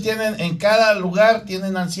 Entonces ellos tienen, en cada lugar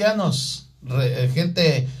tienen ancianos,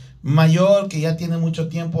 gente mayor que ya tiene mucho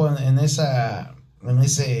tiempo en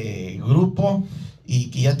ese grupo, y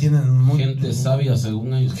que ya tienen gente sabia,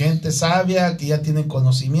 según ellos. Gente sabia, que ya tienen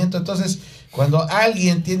conocimiento. Entonces, cuando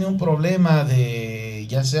alguien tiene un problema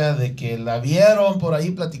ya sea de que la vieron por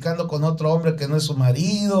ahí platicando con otro hombre que no es su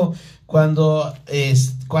marido, cuando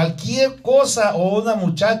cualquier cosa, o una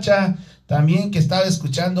muchacha también que estaba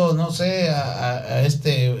escuchando, no sé,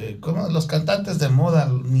 ¿cómo? Los cantantes de moda,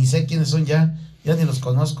 ni sé quiénes son ya ni los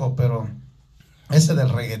conozco, pero ese del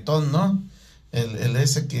reggaetón, ¿no? El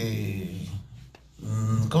ese que,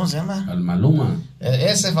 ¿cómo se llama? Al Maluma.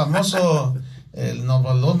 Ese famoso,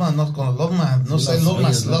 Lomas,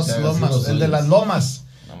 el de las lomas.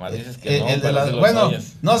 Dices que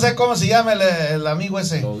no sé cómo se llama el amigo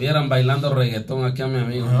ese. Lo vieran bailando reggaetón aquí a mi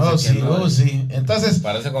amigo. Sí. Entonces,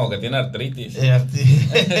 parece como que tiene artritis.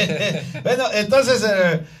 Bueno, entonces,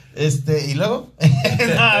 y luego,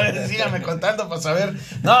 a ver, síganme contando para saber.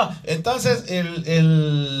 No, entonces,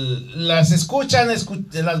 las escuchan,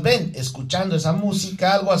 las ven escuchando esa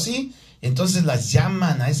música, algo así. Entonces las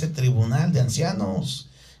llaman a ese tribunal de ancianos,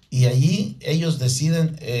 y allí ellos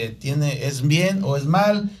deciden, es bien o es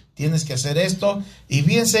mal, tienes que hacer esto. Y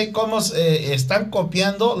fíjense cómo están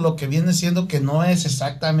copiando lo que viene siendo, que no es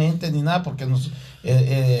exactamente ni nada, porque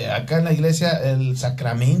acá en la iglesia el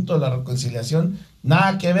sacramento, la reconciliación,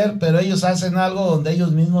 nada que ver, pero ellos hacen algo donde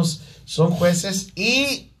ellos mismos son jueces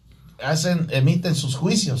y emiten sus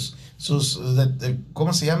juicios,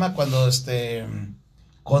 ¿cómo se llama? Cuando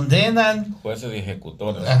condenan. Jueces y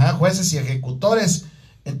ejecutores. Ajá, jueces y ejecutores.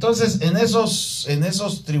 Entonces, en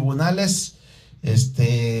esos tribunales,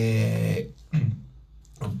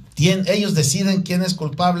 ellos deciden quién es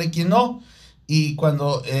culpable y quién no. Y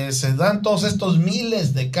cuando se dan todos estos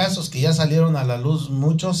miles de casos que ya salieron a la luz,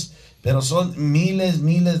 muchos, pero son miles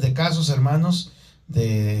de casos, hermanos,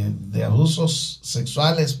 de abusos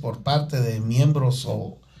sexuales por parte de miembros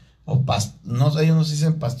no, ellos no se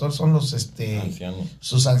dicen pastor, son los ancianos.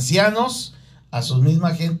 Sus ancianos, a su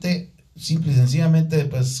misma gente, simple y sencillamente,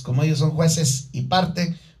 pues como ellos son jueces y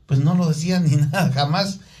parte, pues no lo decían ni nada,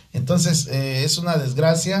 jamás. Entonces, es una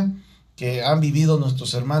desgracia que han vivido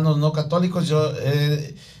nuestros hermanos no católicos. Yo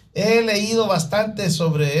he leído bastante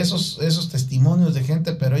sobre esos testimonios de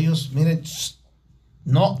gente, pero ellos, miren,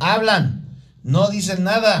 no hablan, no dicen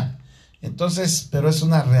nada. Entonces, pero es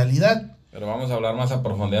una realidad. Pero vamos a hablar más a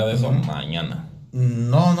profundidad de eso mañana.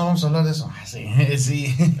 No vamos a hablar de eso.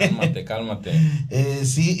 Sí. Cálmate.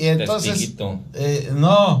 Sí, entonces. Testiguito.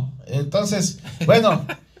 No, entonces, bueno,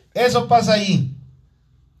 eso pasa ahí.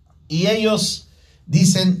 Y ellos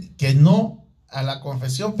dicen que no a la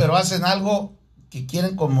confesión, pero hacen algo que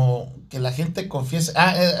quieren, como que la gente confiese.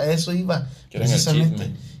 A eso iba.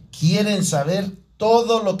 Precisamente. Quieren saber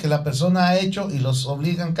todo lo que la persona ha hecho, y los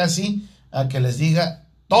obligan casi a que les diga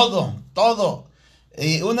todo.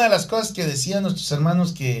 Una de las cosas que decían nuestros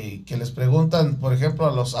hermanos que les preguntan, por ejemplo,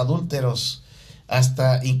 a los adúlteros,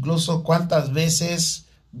 hasta incluso cuántas veces,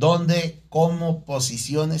 dónde, cómo,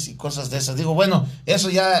 posiciones y cosas de esas. Digo, bueno, eso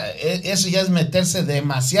ya es meterse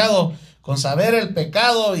demasiado con saber el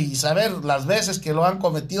pecado y saber las veces que lo han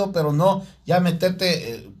cometido, pero no ya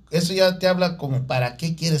meterte, eso ya te habla como para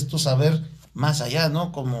qué quieres tú saber más allá,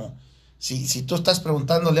 ¿no? Como Si tú estás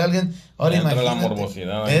preguntándole a alguien, ahora Entra imagínate, la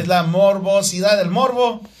morbosidad, es la morbosidad, el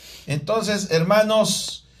morbo. Entonces,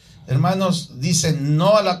 hermanos, dicen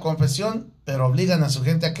no a la confesión, pero obligan a su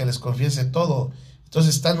gente a que les confiese todo.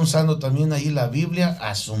 Entonces están usando también ahí la Biblia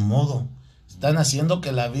a su modo. Están haciendo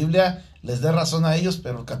que la Biblia les dé razón a ellos,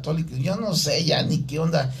 pero católicos, yo no sé ya ni qué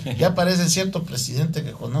onda. Ya parece cierto presidente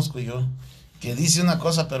que conozco yo, que dice una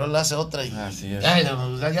cosa pero él hace otra. Y así es.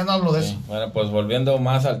 ya no hablo de eso. Bueno, pues volviendo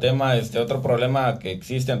más al tema, otro problema que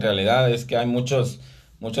existe en realidad es que hay muchos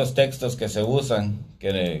textos que se usan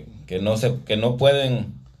que no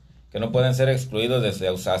pueden ser excluidos de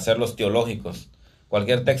hacerlos teológicos.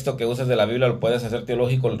 Cualquier texto que uses de la Biblia lo puedes hacer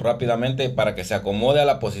teológico rápidamente para que se acomode a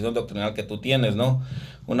la posición doctrinal que tú tienes, ¿no?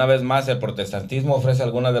 Una vez más, el protestantismo ofrece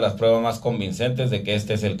algunas de las pruebas más convincentes de que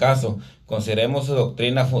este es el caso. Consideremos su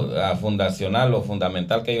doctrina fundacional o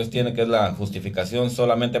fundamental que ellos tienen, que es la justificación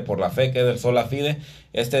solamente por la fe, que es el sola fide.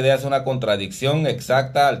 Esta idea es una contradicción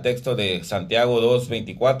exacta al texto de Santiago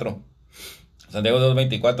 2:24. Santiago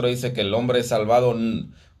 2:24 dice que el hombre es salvado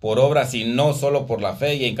por obras y no solo por la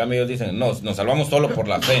fe, y en cambio ellos dicen, no, nos salvamos solo por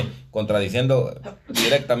la fe, contradiciendo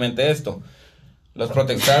directamente esto. Los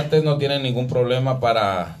protestantes no tienen ningún problema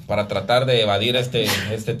para tratar de evadir este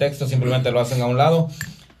texto, simplemente lo hacen a un lado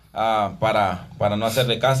para no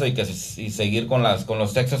hacerle caso y seguir con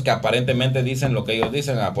los textos que aparentemente dicen lo que ellos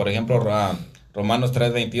dicen. Por ejemplo, Romanos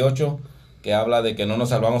 3:28, que habla de que no nos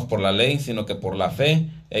salvamos por la ley, sino que por la fe.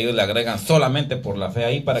 Ellos le agregan solamente por la fe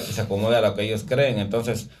ahí para que se acomode a lo que ellos creen.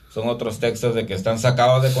 Entonces son otros textos de que están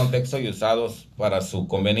sacados de contexto y usados para su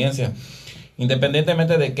conveniencia.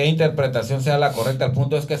 Independientemente de qué interpretación sea la correcta, el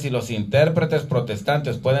punto es que si los intérpretes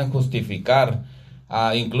protestantes pueden justificar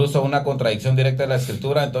incluso una contradicción directa de la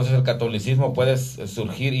Escritura, entonces el catolicismo puede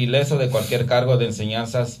surgir ileso de cualquier cargo de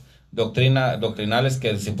enseñanzas doctrinales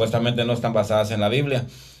que supuestamente no están basadas en la Biblia.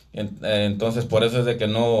 Entonces por eso es de que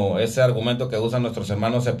no, ese argumento que usan nuestros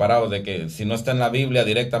hermanos separados de que si no está en la Biblia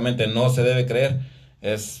directamente no se debe creer,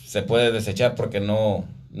 se puede desechar porque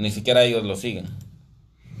ni siquiera ellos lo siguen.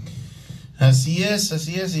 Así es,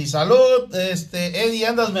 y salud, Eddie,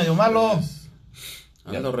 andas medio malo.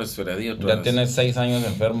 Ando resfriadillo. Ya tienes 6 años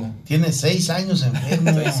enfermo. Tienes 6 años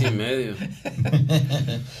enfermo. 6 y medio.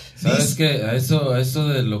 ¿Sabes qué? A eso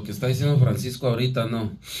de lo que está diciendo Francisco ahorita,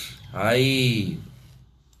 no.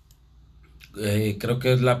 Creo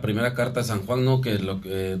que es la primera carta de San Juan, ¿no?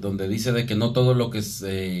 Donde dice de que no todo lo que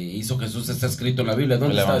hizo Jesús está escrito en la Biblia.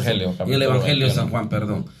 ¿Dónde está Evangelio, eso? En el Evangelio de San Juan,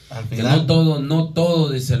 perdón. Que no todo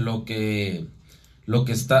dice lo que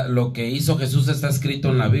hizo Jesús está escrito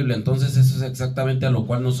en la Biblia. Entonces eso es exactamente a lo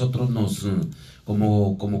cual nosotros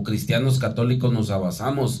como cristianos católicos nos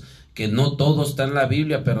basamos, que no todo está en la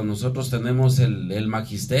Biblia, pero nosotros tenemos el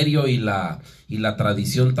magisterio y la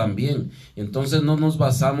tradición también. Entonces no nos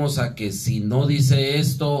basamos a que si no dice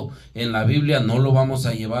esto en la Biblia no lo vamos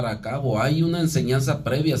a llevar a cabo. Hay una enseñanza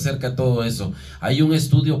previa acerca de todo eso, hay un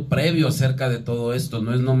estudio previo acerca de todo esto.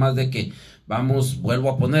 No es nomás de que vamos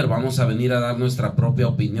a venir a dar nuestra propia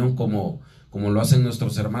opinión como lo hacen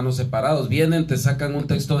nuestros hermanos separados. Vienen, te sacan un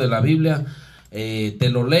texto de la Biblia, te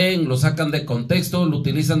lo leen, lo sacan de contexto, lo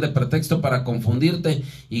utilizan de pretexto para confundirte,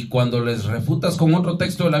 y cuando les refutas con otro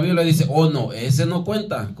texto de la Biblia dice, oh no, ese no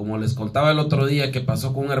cuenta, como les contaba el otro día que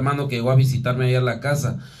pasó con un hermano que llegó a visitarme ahí a la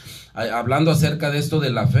casa, hablando acerca de esto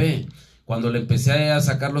de la fe. Cuando le empecé a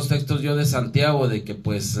sacar los textos yo de Santiago, de que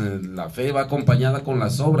pues la fe va acompañada con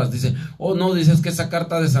las obras, dice, oh no, dice, es que esa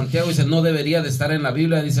carta de Santiago, dice, no debería de estar en la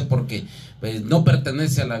Biblia, dice, porque pues, no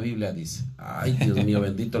pertenece a la Biblia, dice. Ay, Dios mío,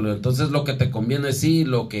 bendito. Entonces lo que te conviene sí,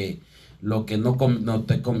 lo que no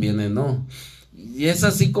te conviene no. Y es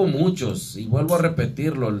así con muchos, y vuelvo a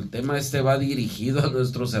repetirlo, el tema va dirigido a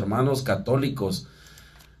nuestros hermanos católicos,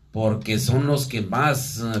 porque son los que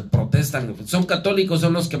más protestan. Son católicos,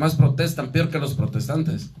 son los que más protestan, peor que los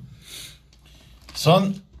protestantes.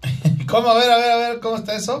 ¿Cómo? A ver, ¿cómo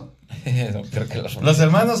está eso? Creo que los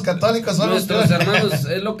hermanos católicos son nuestros hermanos,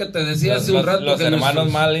 es lo que te decía hace un rato. Los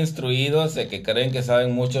hermanos mal instruidos, que creen que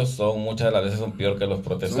saben mucho, muchas de las veces son peor que los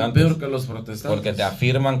protestantes. Son peor que los protestantes. Porque te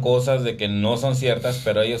afirman cosas de que no son ciertas,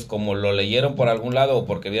 pero ellos como lo leyeron por algún lado o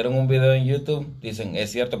porque vieron un video en YouTube, dicen,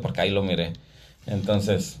 es cierto porque ahí lo miré.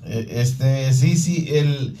 Entonces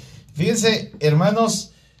fíjense,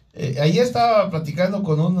 hermanos, ahí estaba platicando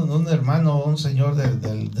con un hermano, un señor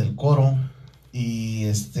del coro, y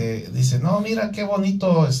dice, no, mira qué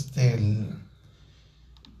bonito,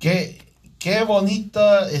 qué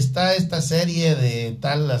bonita está esta serie de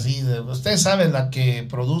tal así, ustedes saben, la que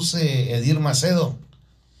produce Edir Macedo.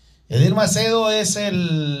 Edir Macedo es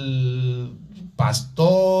el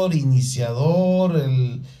pastor, iniciador,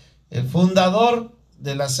 el fundador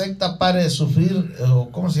de la secta Pare de Sufrir, o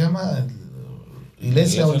 ¿cómo se llama?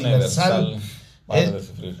 Iglesia Universal.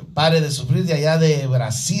 Pare de Sufrir, de allá de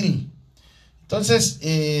Brasil. Entonces,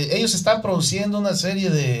 ellos están produciendo una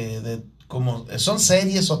serie como son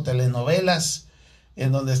series o telenovelas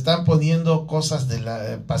en donde están poniendo cosas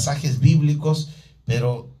de pasajes bíblicos,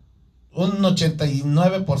 pero un 89%,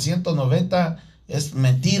 90% es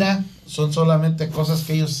mentira, son solamente cosas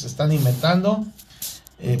que ellos están inventando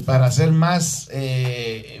para hacer más,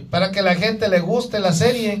 para que la gente le guste la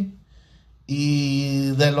serie,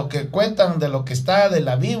 y de lo que cuentan, de lo que está de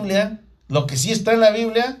la Biblia, lo que sí está en la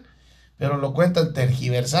Biblia, pero lo cuentan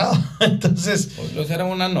tergiversado. Entonces, pues lo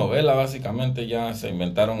hicieron una novela, básicamente, ya se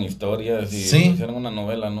inventaron historias y sí, lo hicieron una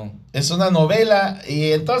novela, ¿no? Es una novela,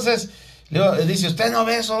 y entonces dice, ¿usted no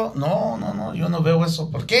ve eso? No, yo no veo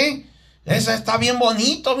eso. ¿Por qué? Eso está bien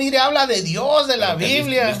bonito, mire, habla de Dios, de la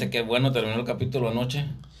Biblia. ¿Viste qué bueno terminó el capítulo anoche?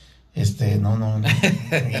 No.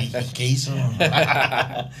 ¿Qué hizo?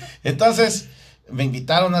 Entonces, me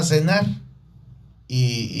invitaron a cenar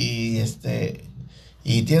y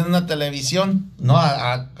tienen una televisión, no,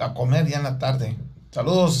 a comer ya en la tarde.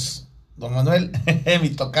 Saludos, don Manuel,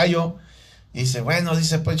 mi tocayo. Dice,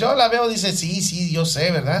 pues yo la veo, dice, sí, yo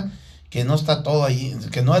sé, ¿verdad? Que no está todo ahí,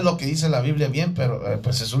 que no es lo que dice la Biblia bien, pero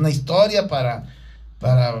pues es una historia para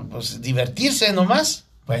pues, divertirse nomás.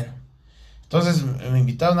 Bueno, entonces me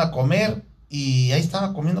invitaron a comer y ahí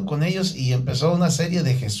estaba comiendo con ellos y empezó una serie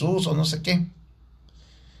de Jesús o no sé qué.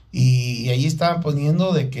 Y ahí estaban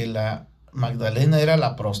poniendo de que la Magdalena era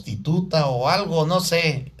la prostituta o algo, no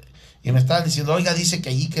sé. Y me estaban diciendo, oiga, dice que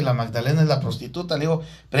allí que la Magdalena es la prostituta. Le digo,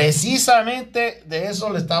 precisamente de eso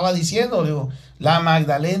le estaba diciendo. Le digo, la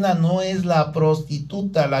Magdalena no es la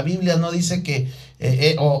prostituta. La Biblia no dice que,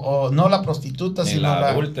 no la prostituta, ni sino la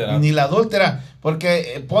adúltera. Ni la adúltera.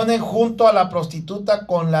 Porque ponen junto a la prostituta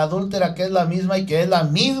con la adúltera, que es la misma y que es la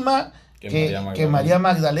misma que María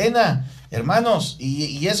Magdalena. Hermanos,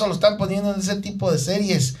 y eso lo están poniendo en ese tipo de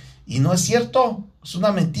series. Y no es cierto, es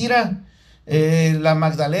una mentira. La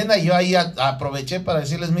Magdalena, yo ahí aproveché para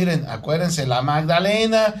decirles, miren, acuérdense, la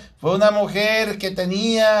Magdalena fue una mujer que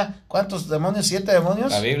tenía, ¿cuántos demonios? 7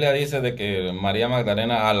 demonios. La Biblia dice de que María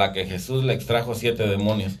Magdalena, a la que Jesús le extrajo 7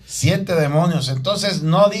 demonios. 7 demonios, entonces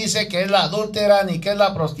no dice que es la adúltera ni que es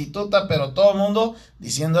la prostituta, pero todo el mundo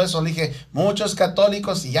diciendo eso. Le dije, muchos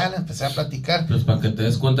católicos, y ya le empecé a platicar. Pues para que te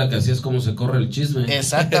des cuenta que así es como se corre el chisme.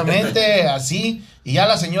 Exactamente, así. Y ya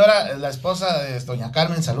la señora, la esposa de doña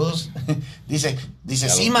Carmen, saludos, dice,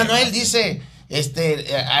 sí, Manuel, dice,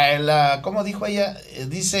 ¿cómo dijo ella?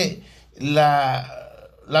 Dice, la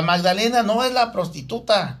Magdalena no es la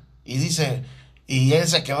prostituta. Y dice, y él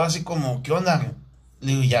se quedó así como, ¿qué onda?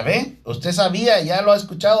 Le digo, ya ve, usted sabía, ya lo ha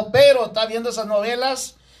escuchado, pero está viendo esas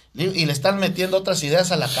novelas y le están metiendo otras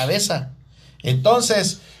ideas a la cabeza.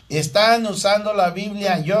 Entonces, están usando la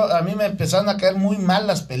Biblia. A mí me empezaron a caer muy mal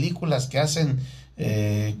las películas que hacen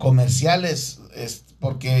comerciales,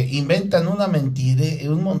 porque inventan una mentira,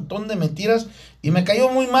 un montón de mentiras, y me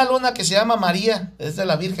cayó muy mal una que se llama María, es de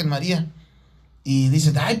la Virgen María, y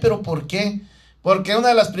dicen, ay, pero ¿por qué? Porque una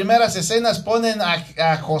de las primeras escenas ponen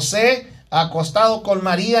a José acostado con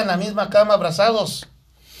María en la misma cama, abrazados.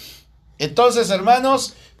 Entonces,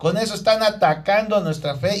 hermanos, con eso están atacando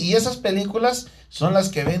nuestra fe, y esas películas son las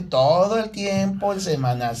que ven todo el tiempo en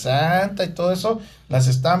Semana Santa y todo eso, las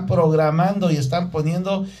están programando y están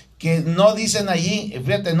poniendo que no dicen allí,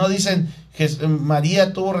 fíjate, no dicen que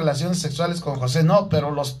María tuvo relaciones sexuales con José, no,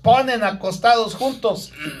 pero los ponen acostados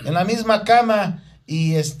juntos en la misma cama,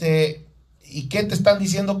 y ¿y qué te están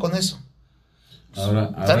diciendo con eso?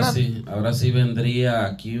 Ahora sí vendría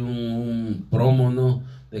aquí un promo, ¿no?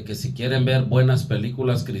 De que si quieren ver buenas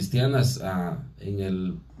películas cristianas,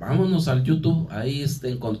 vámonos al YouTube, ahí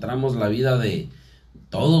encontramos la vida de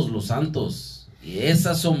todos los santos, y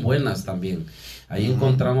esas son buenas también. Ahí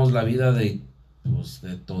encontramos la vida de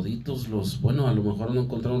toditos bueno, a lo mejor no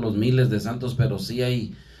encontramos los miles de santos, pero sí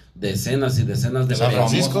hay decenas y decenas de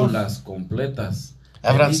películas completas.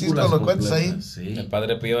 A Francisco lo cuentas ahí. Sí. El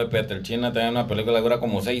Padre Pío de Petelchina tiene una película que dura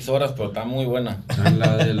como 6 horas, pero está muy buena.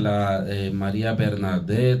 La de María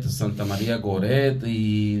Bernadette, Santa María Goret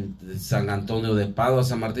y San Antonio de Padua,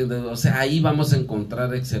 San Martín o sea, ahí vamos a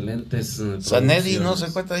encontrar excelentes San Eddie, ¿no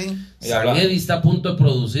se cuenta ahí? San Eddie está a punto de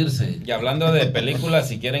producirse. Y hablando de películas,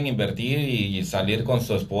 si quieren invertir y salir con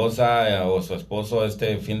su esposa o su esposo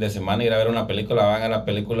este fin de semana, ir a ver una película, van a la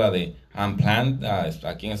película de Unplanned.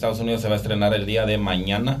 Aquí en Estados Unidos se va a estrenar el día de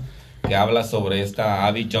mañana, que habla sobre esta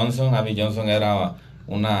Abby Johnson. Abby Johnson era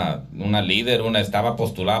una líder, estaba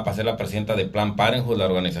postulada para ser la presidenta de Planned Parenthood, la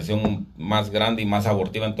organización más grande y más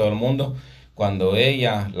abortiva en todo el mundo. cuando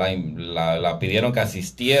ella la pidieron que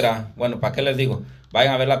asistiera. Bueno, ¿para qué les digo?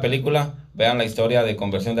 Vayan a ver la película, vean la historia de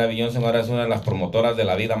conversión de Abby Johnson. Ahora es una de las promotoras de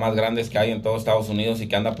la vida más grandes que hay en todo Estados Unidos y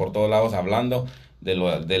que anda por todos lados hablando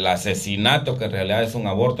del asesinato, que en realidad es un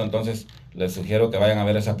aborto. Entonces les sugiero que vayan a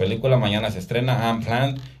ver esa película. Mañana se estrena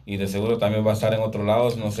Unplanned y de seguro también va a estar en otros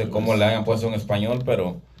lados. No sé cómo le hayan puesto en español,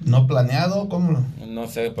 pero... ¿No planeado? ¿Cómo? No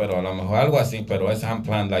sé, pero a lo mejor algo así, pero es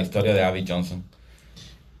Unplanned, la historia de Abby Johnson.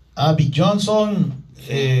 Abby Johnson,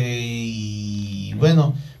 y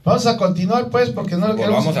bueno, vamos a continuar pues, porque no le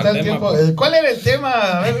queremos quitar el tiempo. Pues. ¿Cuál era el tema?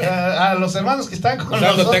 A ver, a los hermanos que están con usando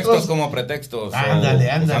nosotros. Textos como pretextos. Ándale.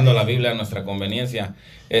 Usando la Biblia a nuestra conveniencia.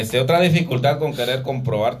 Otra dificultad con querer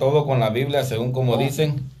comprobar todo con la Biblia, según como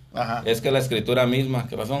dicen, es que la escritura misma,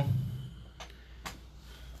 ¿qué pasó?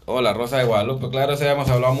 La Rosa de Guadalupe, claro, ya hemos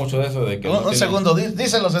hablado mucho de eso. De que un segundo,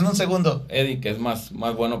 díselos en un segundo. Eddie, que es más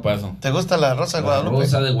bueno para eso. ¿Te gusta la Rosa de Guadalupe? La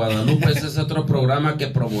Rosa de Guadalupe, ese es otro programa que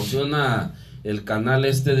promociona el canal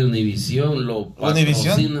de Univisión.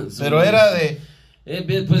 Univisión, pero era de...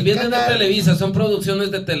 pues vienen de Televisa, son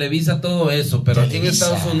producciones de Televisa, todo eso, pero Televisa. Aquí en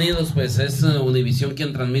Estados Unidos pues es Univisión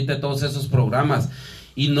quien transmite todos esos programas.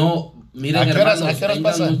 Y no... Miren, hermanos, ¿a qué horas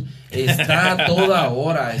pasa? Está toda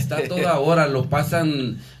hora, lo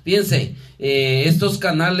pasan. Fíjense, estos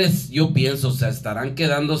canales, yo pienso, estarán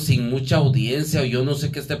quedando sin mucha audiencia, o yo no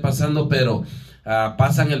sé qué esté pasando, pero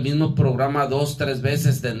pasan el mismo programa 2-3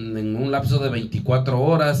 veces en un lapso de 24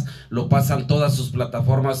 horas, lo pasan todas sus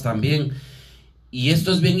plataformas también. Y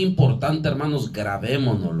esto es bien importante, hermanos,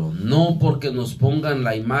 grabémonoslo. No porque nos pongan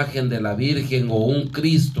la imagen de la Virgen o un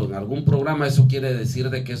Cristo en algún programa, eso quiere decir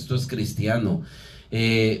de que esto es cristiano.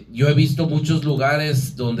 Yo he visto muchos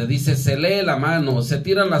lugares donde dice, se lee la mano, se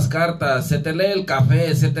tiran las cartas, se te lee el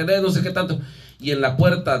café, se te lee no sé qué tanto. Y en la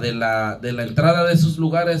puerta de la entrada de esos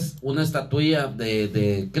lugares, una estatuilla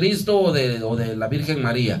de Cristo o de la Virgen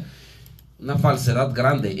María. Una falsedad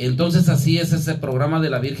grande. Entonces así es ese programa de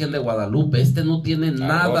la Virgen de Guadalupe. No tiene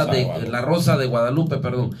nada de la Rosa de Guadalupe,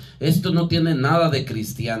 perdón. Esto no tiene nada de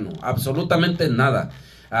cristiano, absolutamente nada.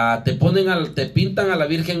 Te pintan a la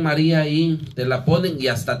Virgen María ahí, te la ponen y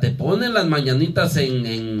hasta te ponen las mañanitas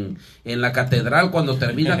en la catedral cuando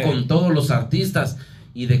termina con todos los artistas.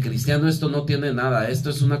 Y de cristiano esto no tiene nada. Esto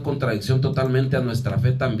es una contradicción totalmente a nuestra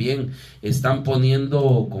fe también. Están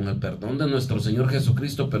poniendo, con el perdón de nuestro Señor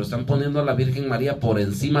Jesucristo, pero están poniendo a la Virgen María por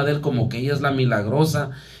encima de él como que ella es la milagrosa.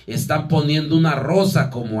 Están poniendo una rosa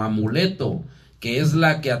como amuleto, que es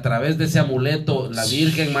la que a través de ese amuleto la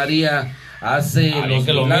Virgen María hace los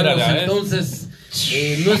milagros. Entonces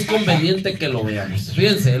no es conveniente que lo veamos.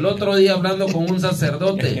 Fíjense, el otro día hablando con un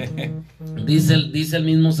sacerdote, dice el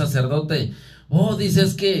mismo sacerdote, dice,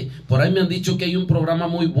 es que por ahí me han dicho que hay un programa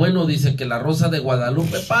muy bueno, dice que la Rosa de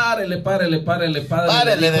Guadalupe, párele,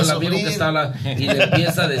 de el amigo que está y le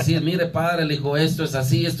empieza a decir, mire padre, le dijo, esto es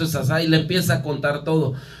así, y le empieza a contar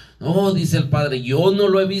todo. No, dice el padre, yo no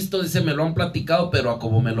lo he visto, dice, me lo han platicado, pero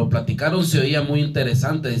como me lo platicaron se oía muy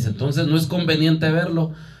interesante, dice, entonces no es conveniente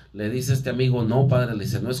verlo. Le dice este amigo, no padre, le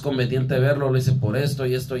dice, no es conveniente verlo, le dice, por esto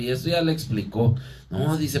y esto y esto, ya le explicó.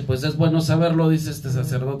 No, dice, pues es bueno saberlo, dice este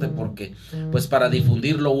sacerdote, porque pues para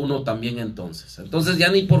difundirlo uno también entonces ya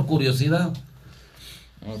ni por curiosidad.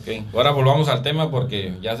 Ok, ahora volvamos al tema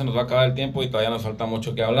porque ya se nos va a acabar el tiempo y todavía nos falta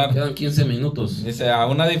mucho que hablar. Quedan 15 minutos. Dice,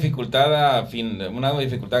 una dificultad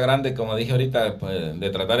grande, como dije ahorita, pues, de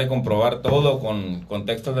tratar de comprobar todo con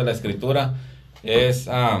textos de la Escritura es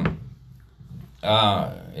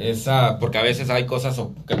porque a veces hay cosas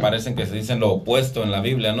que parecen que se dicen lo opuesto en la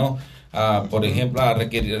Biblia, ¿no? Por ejemplo,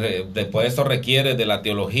 esto requiere de la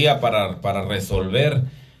teología para resolver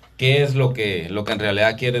qué es lo que en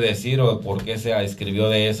realidad quiere decir o por qué se escribió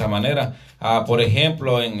de esa manera. Por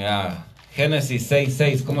ejemplo, en Génesis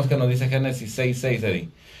 6:6, ¿cómo es que nos dice Génesis 6:6, Eddie?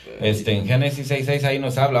 En Génesis 6:6 ahí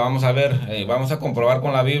nos habla, vamos a ver, vamos a comprobar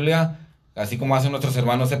con la Biblia, así como hacen nuestros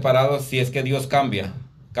hermanos separados, si es que Dios cambia.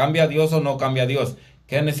 ¿Cambia Dios o no cambia Dios?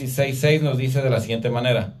 Génesis 6:6 nos dice de la siguiente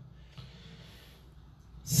manera.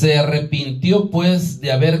 Se arrepintió pues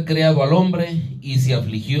de haber creado al hombre y se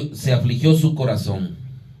afligió su corazón.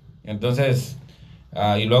 Entonces,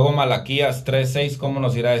 y luego Malaquías 3:6, ¿cómo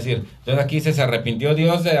nos irá a decir? Entonces aquí se arrepintió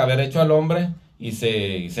Dios de haber hecho al hombre y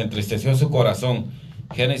se entristeció su corazón.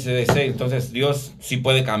 Génesis 6, entonces Dios sí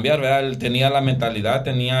puede cambiar, ¿verdad? Él tenía la mentalidad,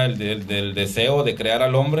 tenía el deseo de crear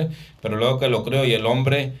al hombre, pero luego que lo creó y el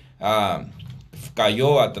hombre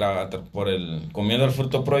cayó comiendo el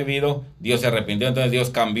fruto prohibido, Dios se arrepintió, entonces Dios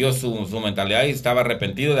cambió su mentalidad y estaba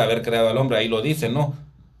arrepentido de haber creado al hombre, ahí lo dice, ¿no?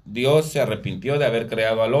 Dios se arrepintió de haber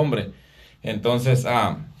creado al hombre. Entonces,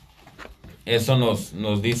 eso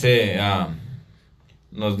nos dice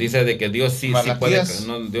nos dice de que Dios sí puede,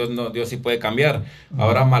 Dios sí puede cambiar.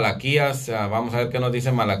 Ahora Malaquías, vamos a ver qué nos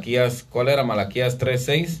dice Malaquías. ¿Cuál era? Malaquías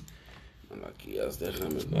 3:6. Malaquías,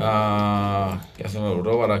 déjame ver. Ya se me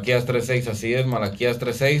olvidó, Malaquías 3:6, así es, Malaquías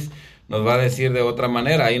 3:6 nos va a decir de otra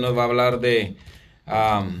manera. Ahí nos va a hablar de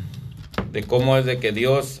cómo es de que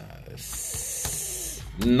Dios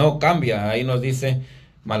no cambia. Ahí nos dice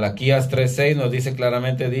Malaquías 3:6, nos dice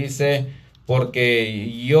claramente, dice,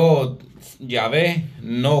 porque yo, Yahvé,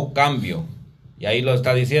 no cambio. Y ahí lo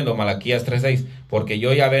está diciendo Malaquías 3:6, porque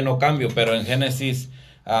yo, Yahvé, no cambio. Pero en Génesis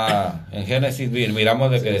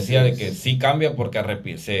miramos de que decía de que sí cambia, porque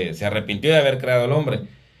se arrepintió de haber creado al hombre.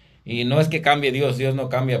 Y no es que cambie Dios no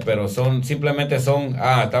cambia, pero simplemente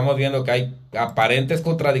estamos viendo que hay aparentes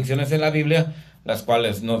contradicciones en la Biblia, las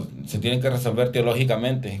cuales se tienen que resolver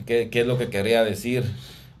teológicamente. ¿Qué es lo que quería decir?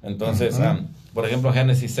 Entonces, por ejemplo,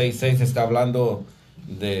 Génesis 6:6 está hablando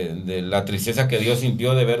de la tristeza que Dios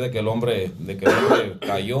sintió de ver de que el hombre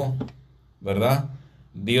cayó, ¿verdad?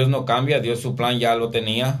 Dios no cambia, Dios su plan ya lo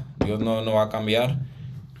tenía, Dios no va a cambiar.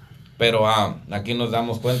 Pero aquí nos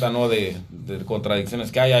damos cuenta, ¿no?, de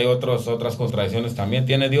contradicciones que hay otras contradicciones también.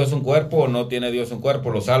 ¿Tiene Dios un cuerpo o no tiene Dios un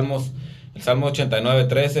cuerpo? El Salmo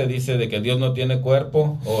 89:13 dice de que Dios no tiene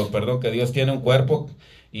cuerpo, que Dios tiene un cuerpo.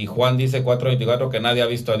 Y Juan dice 4:24 que nadie ha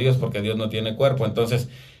visto a Dios porque Dios no tiene cuerpo. Entonces,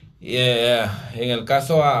 en el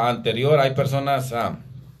caso anterior hay personas,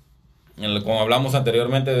 como hablamos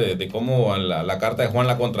anteriormente de cómo la carta de Juan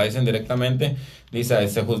la contradicen directamente. Dice,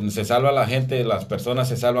 se salva la gente, las personas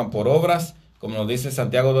se salvan por obras, como nos dice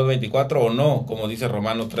Santiago 2:24, o no, como dice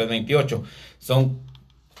Romanos 3:28. Son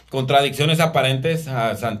contradicciones aparentes.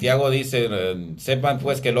 Santiago dice, sepan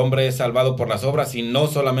pues que el hombre es salvado por las obras y no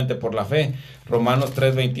solamente por la fe. Romanos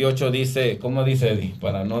 3:28 dice, ¿cómo dice, Eddie?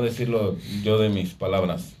 Para no decirlo yo de mis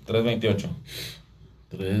palabras. 3:28.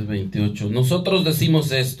 3:28. Nosotros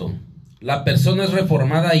decimos esto: la persona es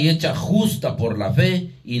reformada y hecha justa por la fe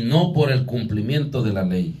y no por el cumplimiento de la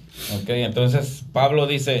ley. Ok, entonces Pablo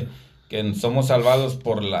dice que somos salvados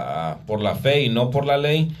por la fe y no por la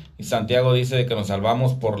ley. Y Santiago dice que nos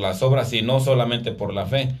salvamos por las obras y no solamente por la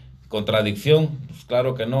fe. ¿Contradicción? Pues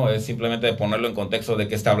claro que no, es simplemente de ponerlo en contexto de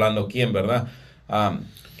qué está hablando quién, ¿verdad?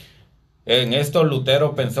 En esto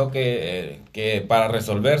Lutero pensó que para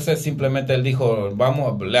resolverse, simplemente él dijo,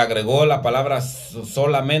 le agregó la palabra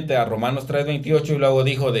solamente a Romanos 3:28 y luego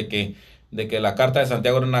dijo de que la carta de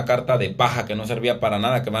Santiago era una carta de paja que no servía para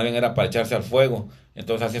nada, que más bien era para echarse al fuego.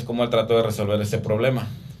 Entonces así es como él trató de resolver ese problema.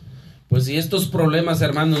 Pues si estos problemas,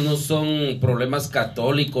 hermanos, no son problemas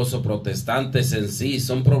católicos o protestantes en sí,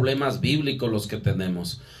 son problemas bíblicos los que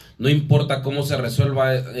tenemos. No importa cómo se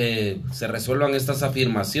resuelvan estas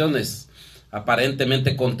afirmaciones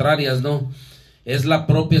aparentemente contrarias, ¿no? Es la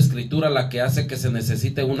propia escritura la que hace que se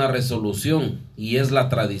necesite una resolución, y es la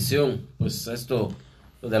tradición. Pues esto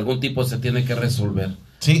de algún tipo se tiene que resolver.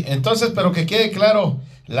 Sí, entonces, pero que quede claro,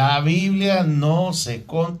 la Biblia no se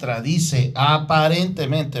contradice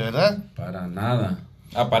aparentemente, ¿verdad? Para nada.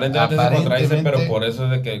 Aparentemente se contradice, pero por eso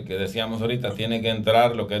es de que decíamos ahorita, tiene que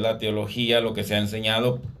entrar lo que es la teología, lo que se ha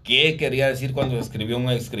enseñado, qué quería decir cuando escribió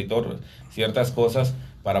un escritor ciertas cosas,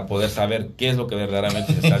 para poder saber qué es lo que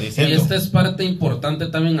verdaderamente se está diciendo. Y esta es parte importante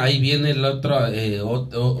también. Ahí viene la otra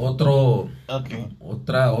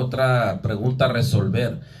pregunta a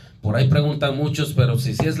resolver. Por ahí preguntan muchos, pero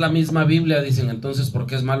si es la misma Biblia, dicen, entonces ¿por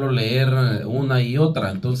qué es malo leer una y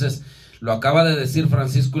otra? Entonces, lo acaba de decir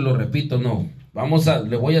Francisco y lo repito, no.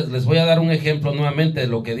 Les voy a dar un ejemplo nuevamente de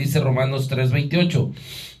lo que dice Romanos 3:28.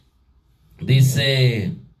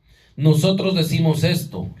 Dice, nosotros decimos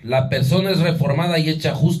esto: la persona es reformada y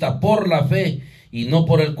hecha justa por la fe y no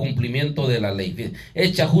por el cumplimiento de la ley.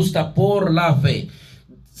 Hecha justa por la fe.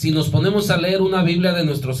 Si nos ponemos a leer una Biblia de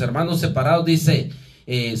nuestros hermanos separados, dice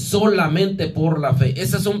solamente por la fe.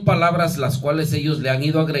 Esas son palabras las cuales ellos le han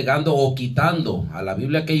ido agregando o quitando a la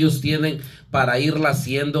Biblia que ellos tienen para irla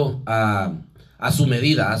haciendo a su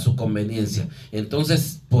medida, a su conveniencia.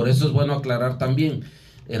 Entonces, por eso es bueno aclarar también,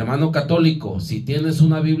 hermano católico, si tienes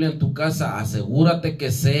una Biblia en tu casa, asegúrate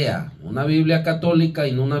que sea una Biblia católica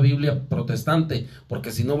y no una Biblia protestante,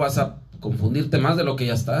 porque si no vas a confundirte más de lo que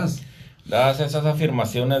ya estás. Das esas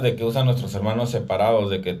afirmaciones de que usan nuestros hermanos separados,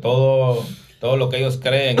 de que todo lo que ellos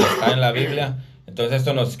creen está en la Biblia. Entonces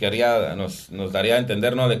esto nos daría a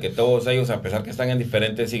entender, ¿no?, de que todos ellos, a pesar que están en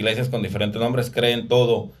diferentes iglesias con diferentes nombres, creen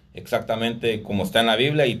todo exactamente como está en la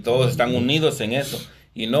Biblia y todos están unidos en eso.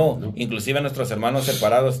 Y no, inclusive nuestros hermanos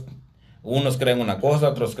separados Unos creen una cosa,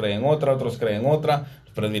 otros creen otra, otros creen otra.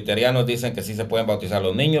 Los presbiterianos dicen que sí se pueden bautizar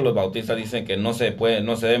los niños, los bautistas dicen que no se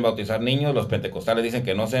deben bautizar niños, los pentecostales dicen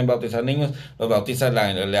que no se deben bautizar niños, los bautistas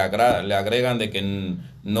le agregan de que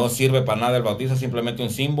no sirve para nada el bautizo, simplemente un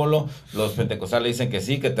símbolo. Los pentecostales dicen que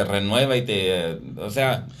sí, que te renueva y o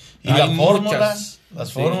sea, y las fórmulas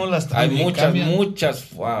hay también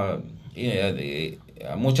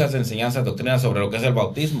muchas enseñanzas, doctrinas sobre lo que es el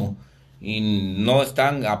bautismo, y no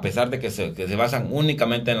están, a pesar de que se basan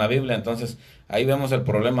únicamente en la Biblia. Entonces ahí vemos el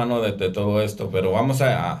problema, ¿no? de todo esto. Pero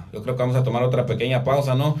yo creo que vamos a tomar otra pequeña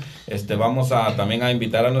pausa, ¿no? Vamos también a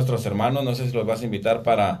invitar a nuestros hermanos, no sé si los vas a invitar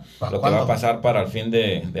para lo que va a pasar para el fin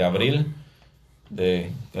de abril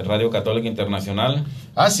de Radio Católica Internacional.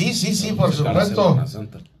 Sí, por supuesto.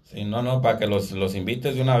 Sí, para que los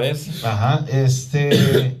invites de una vez. Ajá,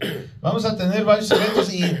 vamos a tener varios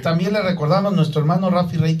eventos, y también le recordamos, nuestro hermano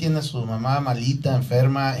Rafi Rey tiene a su mamá malita,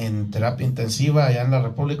 enferma, en terapia intensiva allá en la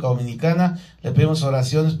República Dominicana. Le pedimos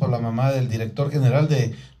oraciones por la mamá del director general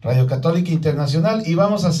de Radio Católica Internacional, y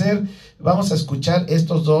vamos a escuchar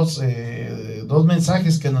estos dos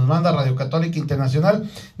mensajes que nos manda Radio Católica Internacional.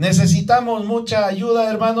 Necesitamos mucha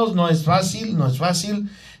ayuda, hermanos, no es fácil.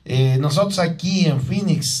 Nosotros aquí en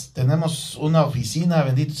Phoenix tenemos una oficina,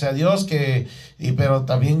 bendito sea Dios, pero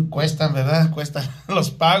también cuestan, ¿verdad? Cuestan los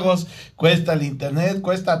pagos, cuesta el internet,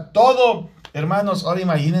 cuesta todo, hermanos. Ahora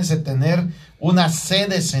imagínense tener una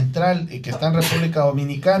sede central que está en República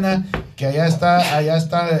Dominicana, que allá está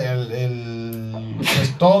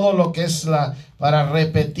pues todo lo que es para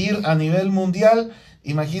repetir a nivel mundial.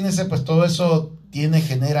 Imagínense, pues todo eso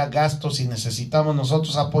genera gastos, y necesitamos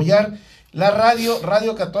nosotros apoyar la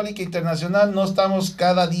Radio Católica Internacional. No estamos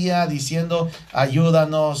cada día diciendo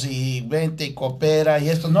ayúdanos y vente y coopera y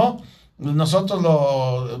esto, no. Nosotros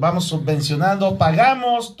lo vamos subvencionando,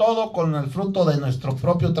 pagamos todo con el fruto de nuestro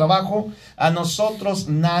propio trabajo. A nosotros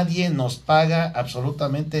nadie nos paga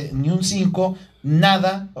absolutamente ni un 5,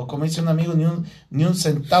 nada, o como dice un amigo, ni un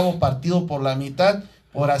centavo partido por la mitad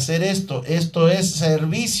por hacer esto. Esto es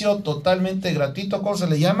servicio totalmente gratuito. ¿Cómo se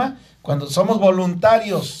le llama? Cuando somos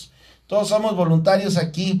voluntarios. Todos somos voluntarios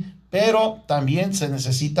aquí, pero también se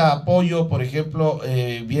necesita apoyo. Por ejemplo,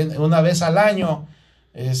 una vez al año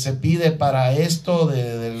se pide para esto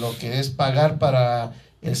de lo que es pagar para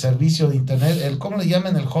el servicio de internet, ¿cómo le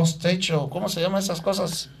llaman? El hostage, o ¿cómo se llaman esas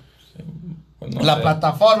cosas?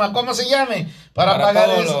 Plataforma, ¿cómo se llame? Para pagar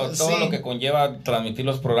todo lo que conlleva transmitir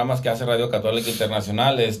los programas que hace Radio Católica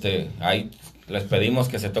Internacional. Ahí les pedimos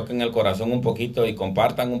que se toquen el corazón un poquito y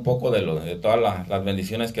compartan un poco de todas las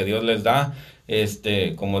bendiciones que Dios les da.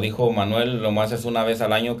 Como dijo Manuel, lo más es una vez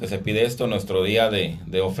al año que se pide esto. Nuestro día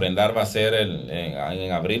de ofrendar va a ser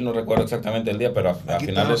en abril, no recuerdo exactamente el día, pero a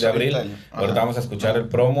finales de abril. Ahorita vamos a escuchar el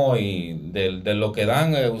promo, y de lo que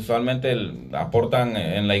dan, usualmente aportan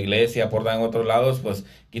en la iglesia, aportan en otros lados, pues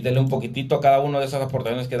quítele un poquitito a cada uno de esas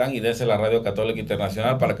aportaciones que dan y désela a la Radio Católica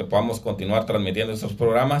Internacional para que podamos continuar transmitiendo estos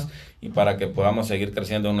programas y para que podamos seguir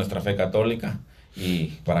creciendo en nuestra fe católica, y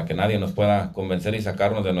para que nadie nos pueda convencer y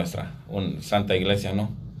sacarnos de nuestra santa iglesia,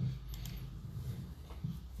 ¿no?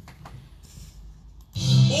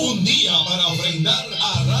 Un día para ofrendar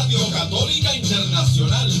a Radio Católica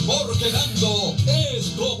Internacional, porque dando es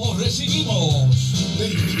como recibimos. Te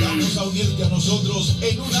invitamos a unirte a nosotros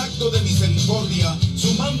en un acto de misericordia,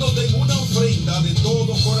 sumándote en una ofrenda de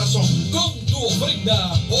todo corazón. Con tu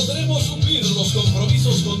ofrenda podremos cumplir los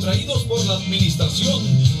compromisos contraídos por la administración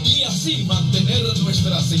y así mantener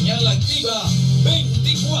nuestra señal activa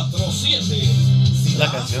 24/7. Si la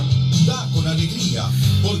canción da con alegría,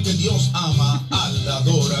 porque Dios ama al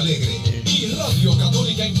dador alegre. Y Radio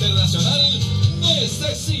Católica Internacional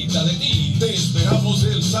necesita de ti. Te esperamos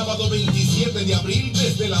el sábado 27 de abril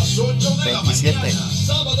desde las 8 de la mañana.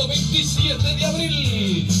 Sábado 27 de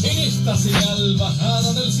abril, en esta señal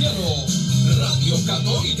bajada del cielo. Radio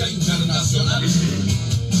Católica Internacional.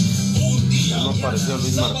 Un día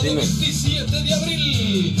sábado 27 de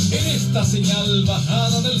abril, en esta señal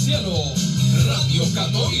bajada del cielo. Radio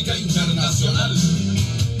Católica Internacional.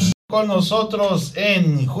 Con nosotros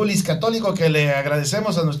en Julis Católico, que le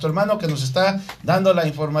agradecemos a nuestro hermano que nos está dando la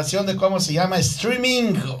información de cómo se llama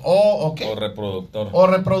streaming o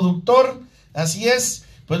reproductor. Así es.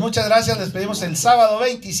 Pues muchas gracias. Les pedimos el sábado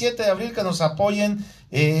 27 de abril que nos apoyen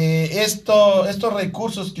estos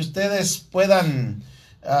recursos que ustedes puedan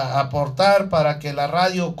aportar para que la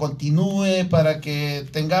radio continúe, para que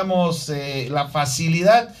tengamos la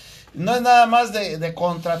facilidad. no es nada más de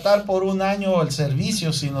contratar por un año el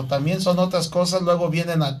servicio, sino también son otras cosas. Luego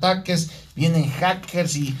vienen ataques, vienen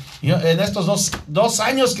hackers, y en estos dos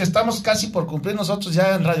años que estamos casi por cumplir nosotros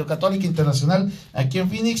ya en Radio Católica Internacional aquí en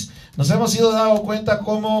Phoenix, nos hemos ido dando cuenta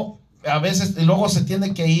cómo a veces luego se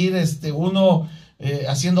tiene que ir uno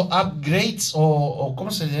haciendo upgrades o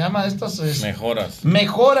 ¿cómo se llama estas?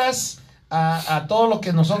 Mejoras a todo lo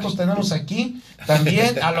que nosotros tenemos aquí,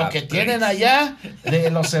 también a lo que tienen allá de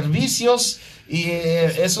los servicios, y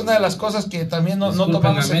es una de las cosas que también no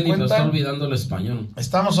tomamos en cuenta. Está olvidando el español.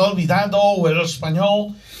 Estamos olvidando el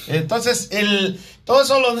español. Entonces, todo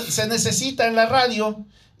eso se necesita en la radio,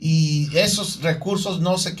 y esos recursos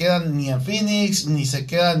no se quedan ni en Phoenix, ni se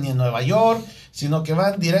quedan ni en Nueva York, sino que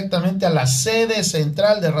van directamente a la sede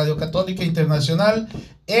central de Radio Católica Internacional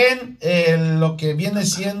en lo que viene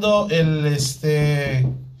siendo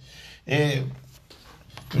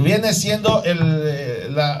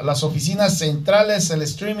las oficinas centrales, el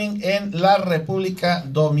streaming en la República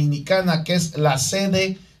Dominicana, que es la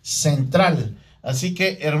sede central. Así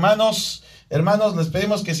que hermanos, les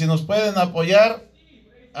pedimos que si nos pueden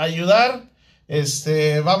ayudar,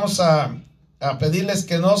 vamos a pedirles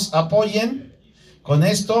que nos apoyen con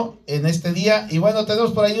esto en este día. Y bueno,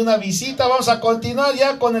 tenemos por ahí una visita. Vamos a continuar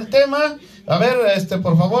ya con el tema. A ver,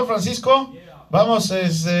 por favor, Francisco, vamos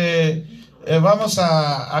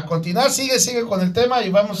a continuar. Sigue con el tema,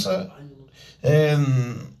 y vamos a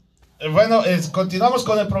continuamos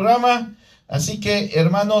con el programa. Así que,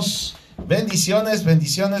 hermanos, bendiciones.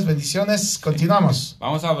 Continuamos.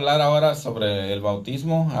 Vamos a hablar ahora sobre el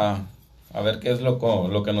bautismo, a ver qué es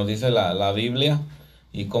lo que nos dice la Biblia,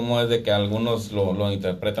 y cómo es de que algunos lo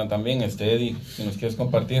interpretan también. Eddie, si nos quieres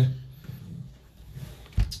compartir.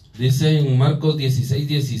 Dice en Marcos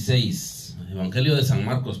 16:16, Evangelio de San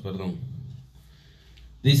Marcos, perdón.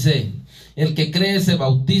 Dice: el que cree se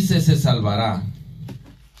bautice se salvará,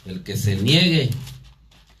 el que se niegue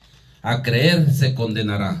a creer se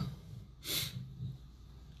condenará.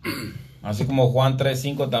 Así como Juan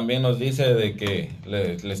 3:5 también nos dice de que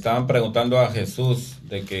le estaban preguntando a Jesús,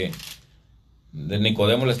 de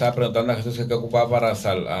Nicodemo le estaba preguntando a Jesús qué ocupaba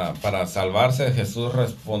para salvarse. Jesús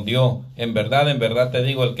respondió: en verdad te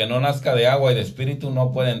digo, el que no nazca de agua y de espíritu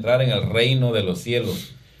no puede entrar en el reino de los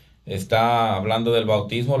cielos. Está hablando del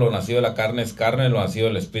bautismo. Lo nacido de la carne es carne, lo nacido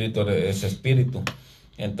del espíritu es espíritu.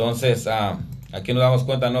 Entonces, aquí nos damos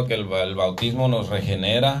cuenta, ¿no?, que el bautismo nos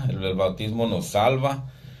regenera, el bautismo nos salva.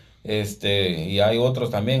 Y hay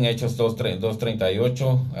otros también, Hechos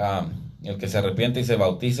 2:38, el que se arrepiente y se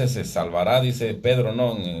bautice se salvará, dice Pedro,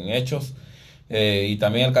 ¿no?, en Hechos. Y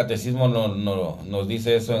también el catecismo nos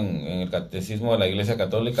dice eso en el catecismo de la Iglesia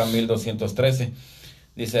Católica 1213.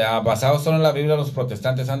 Dice: basados solo en la Biblia, los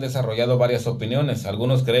protestantes han desarrollado varias opiniones.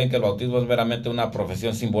 Algunos creen que el bautismo es meramente una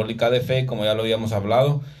profesión simbólica de fe, como ya lo habíamos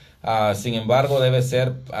hablado. Sin embargo, debe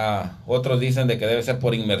ser, otros dicen de que debe ser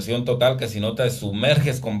por inmersión total, que si no te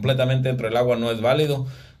sumerges completamente dentro del agua no es válido.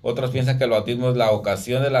 Otros piensan que el bautismo es la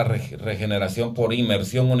ocasión de la regeneración por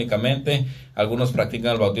inmersión únicamente. Algunos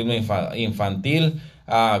practican el bautismo infantil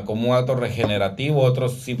como un acto regenerativo,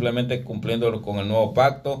 otros simplemente cumpliendo con el nuevo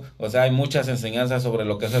pacto. O sea, hay muchas enseñanzas sobre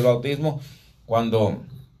lo que es el bautismo, cuando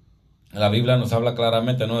la Biblia nos habla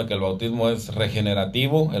claramente, ¿no?, de que el bautismo es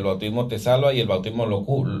regenerativo, el bautismo te salva, y el bautismo lo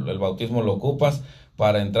ocupas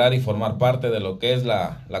para entrar y formar parte de lo que es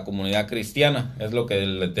la comunidad cristiana. Es lo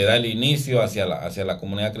que te da el inicio hacia la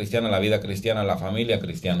comunidad cristiana, la vida cristiana, la familia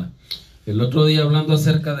cristiana. El otro día, hablando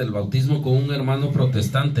acerca del bautismo con un hermano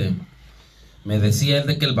protestante, me decía él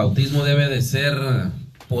de que el bautismo debe de ser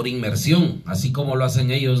por inmersión, así como lo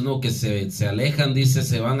hacen ellos, ¿no?, que se alejan, dice,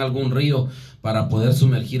 se van a algún río para poder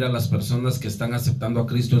sumergir a las personas que están aceptando a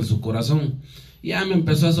Cristo en su corazón. Ya me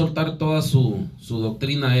empezó a soltar toda su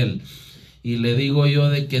doctrina él. Y le digo yo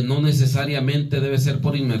de que no necesariamente debe ser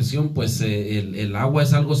por inmersión, pues el agua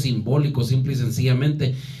es algo simbólico, simple y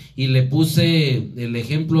sencillamente. Y le puse el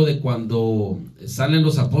ejemplo de cuando salen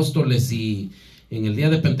los apóstoles y en el día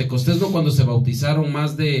de Pentecostés, ¿no?, cuando se bautizaron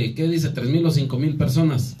más de, ¿qué dice?, 3,000 o 5,000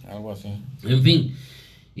 personas. Algo así. En fin,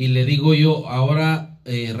 y le digo yo, ahora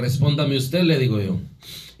respóndame usted, le digo yo.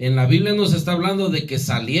 En la Biblia nos está hablando de que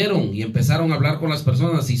salieron y empezaron a hablar con las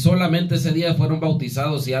personas y solamente ese día fueron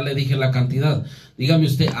bautizados, y ya le dije la cantidad. Dígame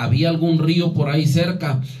usted, ¿había algún río por ahí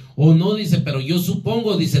cerca? O no, dice, pero yo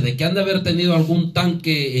supongo, dice, de que han de haber tenido algún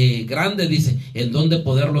tanque grande, dice, en donde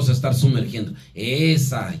poderlos estar sumergiendo. A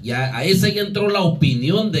esa ya entró la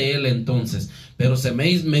opinión de él entonces. Pero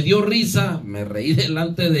me dio risa, me reí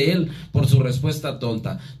delante de él por su respuesta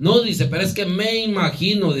tonta. No, dice, pero es que me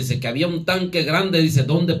imagino, dice, que había un tanque grande, dice,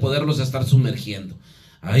 donde poderlos estar sumergiendo.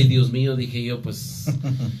 Ay, Dios mío, dije yo, pues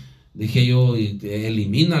Dije yo,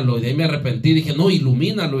 elimínalo, y de ahí me arrepentí, dije, no,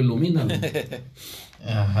 ilumínalo.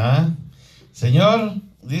 Ajá. Señor,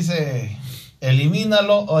 dice,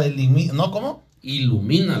 elimínalo o ¿no? ¿Cómo?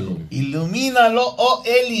 Ilumínalo o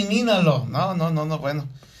elimínalo. No, bueno.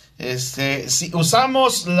 Si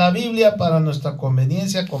usamos la Biblia para nuestra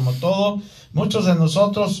conveniencia, como todo, muchos de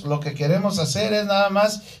nosotros lo que queremos hacer es nada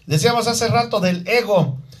más, decíamos hace rato del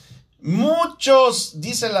ego. Muchos,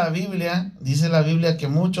 dice la Biblia que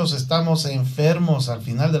muchos estamos enfermos al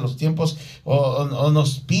final de los tiempos, o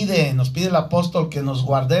nos pide el apóstol que nos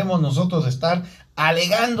guardemos nosotros de estar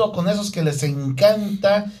alegando con esos que les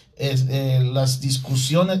encanta las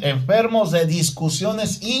discusiones, enfermos de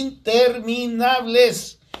discusiones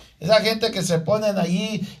interminables. Esa gente que se ponen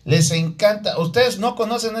allí, les encanta. Ustedes no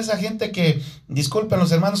conocen a esa gente que, disculpen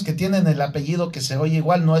los hermanos que tienen el apellido que se oye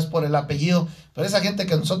igual, no es por el apellido, pero esa gente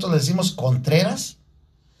que nosotros le decimos Contreras.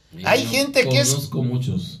 Hay gente que es... Conozco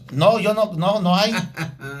muchos. No, yo no hay.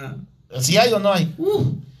 ¿Sí hay o no hay?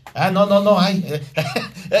 No hay.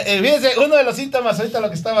 Fíjense, uno de los síntomas ahorita lo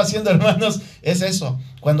que estaba haciendo, hermanos, es eso.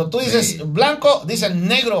 Cuando tú dices blanco, dicen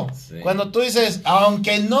negro. Sí. Cuando tú dices,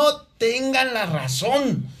 aunque no tengan la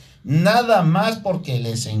razón, nada más porque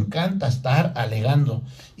les encanta estar alegando.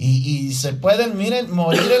 Y se pueden,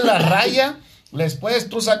 morir en la raya. Les puedes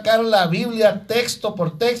tú sacar la Biblia texto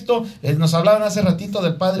por texto. Nos hablaban hace ratito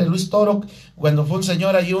del padre Luis Toro, cuando fue un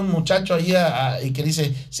señor allí, un muchacho allí, y que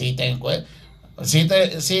dice, si te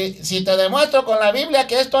demuestro con la Biblia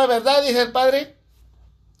que esto es verdad, dice el padre,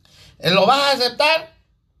 ¿lo vas a aceptar?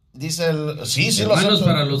 Dice sí, lo acepto. Hermanos,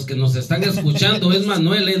 para los que nos están escuchando, es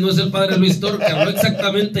Manuel, no es el padre Luis Toro, que habló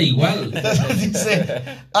exactamente igual. Entonces dice,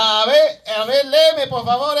 a ver, léeme por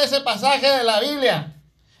favor ese pasaje de la Biblia.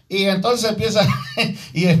 Y entonces empieza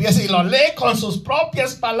y lo lee con sus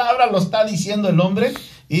propias palabras, lo está diciendo el hombre,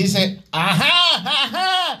 y dice,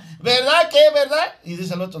 ajá, ¿verdad que es verdad? Y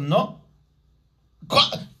dice el otro, no,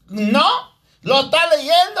 lo está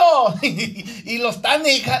leyendo y lo está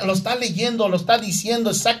leyendo, lo está diciendo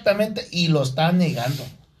exactamente y lo está negando.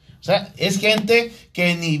 O sea, es gente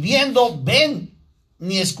que ni viendo ven,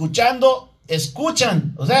 ni escuchando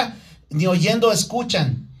escuchan, o sea, ni oyendo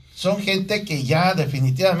escuchan. Son gente que ya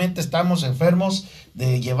definitivamente estamos enfermos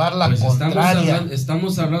de llevar la contraria.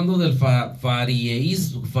 Estamos hablando del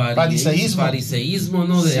fariseísmo,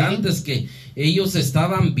 ¿no? De antes, que ellos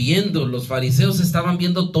estaban viendo, los fariseos estaban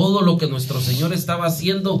viendo todo lo que nuestro Señor estaba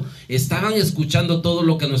haciendo, estaban escuchando todo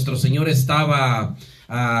lo que nuestro Señor estaba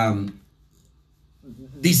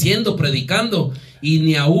diciendo, predicando, y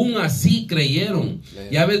ni aún así creyeron.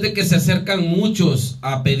 Ya ves de que se acercan muchos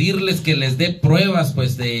a pedirles que les dé pruebas,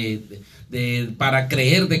 pues, para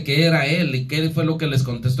creer de que era Él. ¿Y qué fue lo que les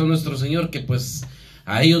contestó nuestro Señor? Que pues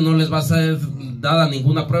a ellos no les va a ser dada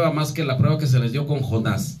ninguna prueba más que la prueba que se les dio con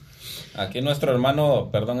Jonás. Aquí nuestro hermano,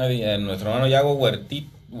 perdón Eddie, nuestro hermano Yago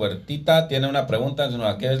Huertita tiene una pregunta,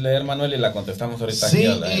 ¿no? ¿Quieres leer, Manuel? Y la contestamos ahorita. Sí,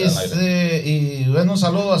 aquí y bueno, un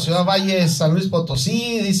saludo a Ciudad Valle, San Luis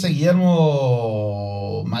Potosí, dice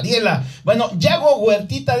Guillermo Mariela. Bueno, Yago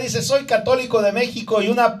Huertita dice, soy católico de México y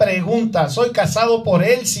una pregunta, soy casado por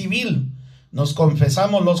el civil, nos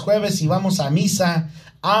confesamos los jueves y vamos a misa,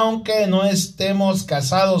 aunque no estemos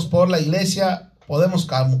casados por la iglesia, ¿podemos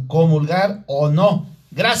comulgar o no?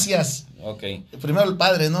 Gracias. Ok. Primero el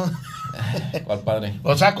padre, ¿no? ¿Cuál padre?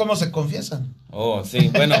 O sea, ¿cómo se confiesan? Oh,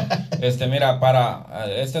 sí, bueno, mira,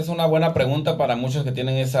 esta es una buena pregunta para muchos que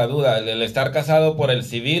tienen esa duda. El estar casado por el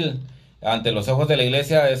civil ante los ojos de la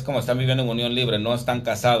iglesia es como están viviendo en unión libre, no están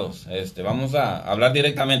casados. Vamos a hablar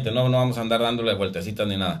directamente, no vamos a andar dándole vueltecitas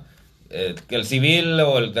ni nada. Que el civil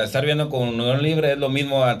o el estar viviendo con unión libre es lo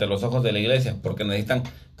mismo ante los ojos de la iglesia, porque necesitan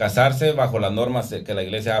casarse bajo las normas que la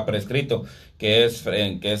iglesia ha prescrito, que es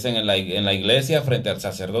en la iglesia frente al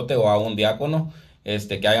sacerdote o a un diácono,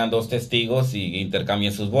 que hagan 2 testigos y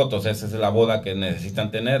intercambien sus votos. Esa es la boda que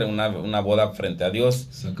necesitan tener, una boda frente a Dios,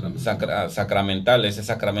 sacramental, ese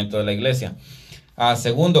sacramento de la iglesia.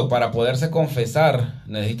 Segundo, para poderse confesar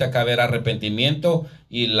necesita que haber arrepentimiento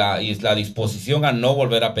y la disposición a no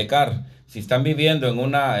volver a pecar. Si están viviendo en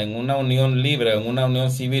una unión libre, en una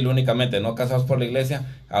unión civil únicamente, no casados por la iglesia,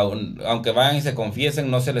 aunque vayan y se confiesen,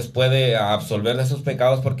 no se les puede absolver de sus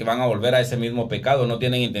pecados porque van a volver a ese mismo pecado. No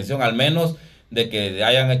tienen intención, al menos de que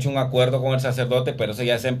hayan hecho un acuerdo con el sacerdote, pero eso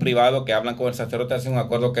ya es en privado, que hablan con el sacerdote, hacen un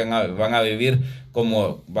acuerdo que van a vivir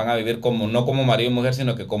como no como marido y mujer,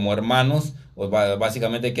 sino que como hermanos. Pues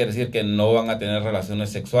básicamente quiere decir que no van a tener relaciones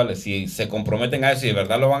sexuales. Si se comprometen a eso y de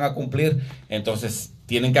verdad lo van a cumplir, entonces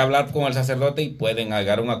tienen que hablar con el sacerdote y pueden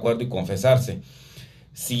llegar a un acuerdo y confesarse.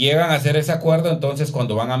 Si llegan a hacer ese acuerdo, entonces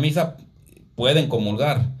cuando van a misa pueden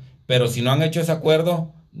comulgar, pero si no han hecho ese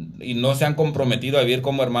acuerdo, y no se han comprometido a vivir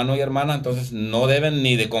como hermano y hermana, entonces no deben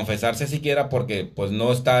ni de confesarse siquiera, porque pues no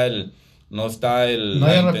hay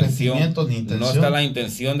arrepentimiento ni intención. No está la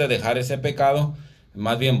intención de dejar ese pecado.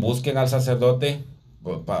 Más bien busquen al sacerdote,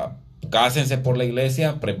 cásense por la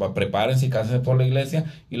iglesia, prepárense y cásense por la iglesia,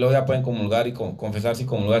 y luego ya pueden comulgar y confesarse y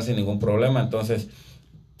comulgar sin ningún problema. Entonces,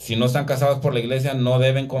 si no están casados por la iglesia, no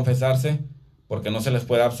deben confesarse, porque no se les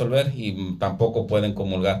puede absolver, y tampoco pueden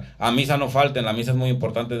comulgar. A misa no falten, la misa es muy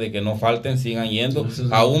importante de que no falten, sigan yendo,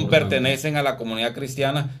 aún pertenecen a la comunidad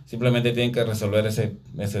cristiana, simplemente tienen que resolver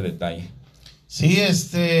ese detalle. Sí,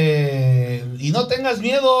 y no tengas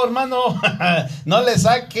miedo, hermano, no le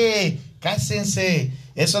saque, cásense,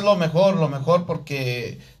 eso es lo mejor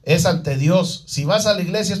porque es ante Dios. Si vas a la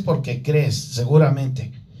iglesia es porque crees,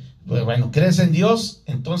 seguramente. Pues bueno, crees en Dios,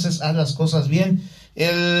 entonces haz las cosas bien.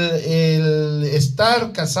 El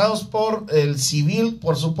estar casados por el civil,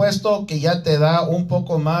 por supuesto que ya te da un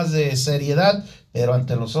poco más de seriedad, pero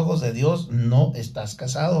ante los ojos de Dios no estás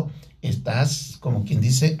casado, estás, como quien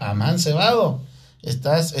dice, amancebado,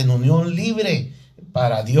 estás en unión libre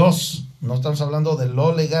para Dios. No estamos hablando de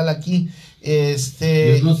lo legal aquí.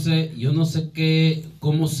 Yo no sé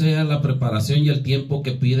cómo sea la preparación y el tiempo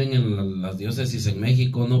que piden en las diócesis en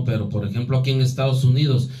México, ¿no? Pero por ejemplo aquí en Estados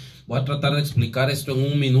Unidos, voy a tratar de explicar esto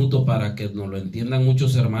en un minuto para que nos lo entiendan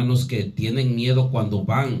muchos hermanos que tienen miedo cuando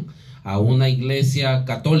van a una iglesia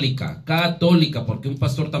católica, porque un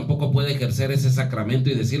pastor tampoco puede ejercer ese sacramento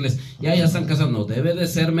y decirles, ya están casados. No, debe de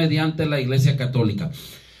ser mediante la iglesia católica.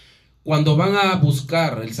 Cuando van a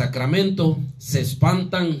buscar el sacramento, se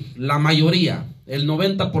espantan la mayoría. El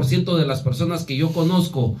 90% de las personas que yo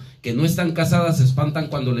conozco que no están casadas se espantan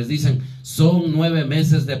cuando les dicen, son 9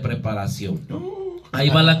 meses de preparación. Ahí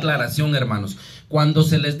va la aclaración, hermanos. Cuando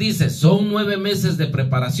se les dice son 9 meses de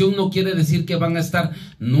preparación, no quiere decir que van a estar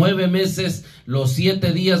 9 meses, los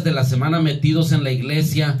 7 días de la semana metidos en la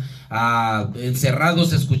iglesia,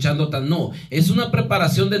 encerrados escuchando no, es una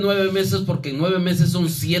preparación de 9 meses, porque en 9 meses son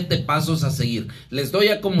 7 pasos a seguir. Les doy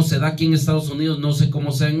a cómo se da aquí en Estados Unidos, no sé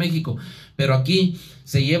cómo sea en México, pero aquí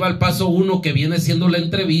se lleva el paso 1, que viene siendo la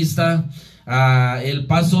entrevista. El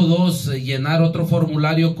paso 2, llenar otro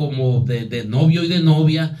formulario como de novio y de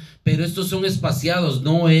novia, pero estos son espaciados,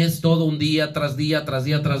 no es todo un día tras día, tras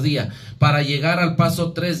día, tras día. Para llegar al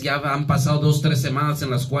paso 3 ya han pasado 2-3 semanas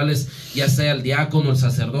en las cuales ya sea el diácono, el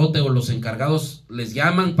sacerdote o los encargados les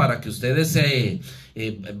llaman para que ustedes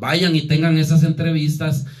vayan y tengan esas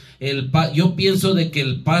entrevistas. Yo pienso de que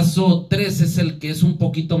el paso 3 es el que es un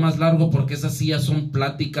poquito más largo, porque esas sí ya son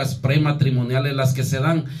pláticas prematrimoniales las que se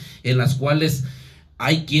dan, en las cuales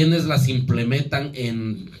hay quienes las implementan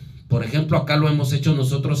por ejemplo, acá lo hemos hecho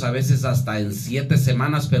nosotros a veces hasta en 7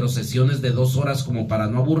 semanas, pero sesiones de 2 horas como para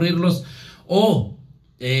no aburrirlos, o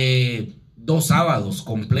 2 sábados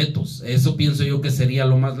completos. Eso pienso yo que sería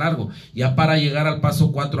lo más largo, ya para llegar al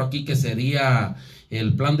paso 4 aquí, que sería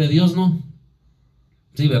el plan de Dios, ¿no?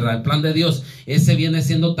 Sí, ¿verdad? El plan de Dios, ese viene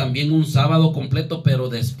siendo también un sábado completo, pero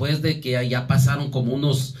después de que ya pasaron como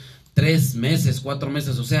unos 3 meses, 4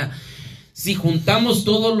 meses, o sea, si juntamos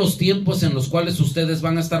todos los tiempos en los cuales ustedes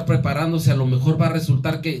van a estar preparándose, a lo mejor va a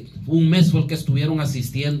resultar que un mes fue el que estuvieron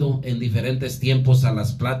asistiendo en diferentes tiempos a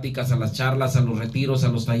las pláticas, a las charlas, a los retiros, a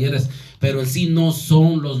los talleres, pero en sí no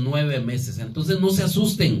son los 9 meses. Entonces no se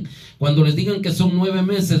asusten cuando les digan que son 9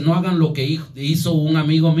 meses, no hagan lo que hizo un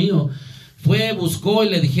amigo mío. Buscó y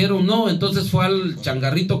le dijeron no, entonces fue al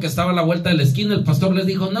changarrito que estaba a la vuelta de la esquina. El pastor les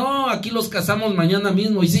dijo, no, aquí los casamos mañana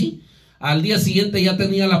mismo, y sí, al día siguiente ya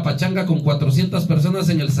tenía la pachanga con 400 personas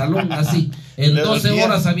en el salón, así, en 12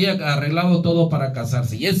 horas había arreglado todo para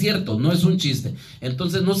casarse. Y es cierto, no es un chiste.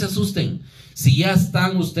 Entonces no se asusten, si ya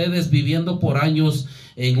están ustedes viviendo por años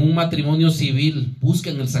en un matrimonio civil,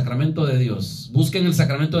 busquen el sacramento de Dios, busquen el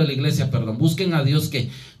sacramento de la iglesia, busquen a Dios,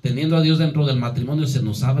 que teniendo a Dios dentro del matrimonio se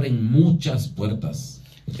nos abren muchas puertas.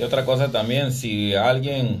 Y otra cosa también, si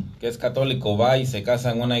alguien que es católico va y se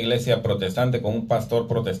casa en una iglesia protestante con un pastor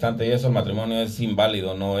protestante, y eso, el matrimonio es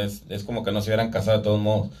inválido, no es como que no se hubieran casado de todos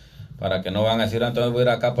modos, para que no van a decir, entonces voy a ir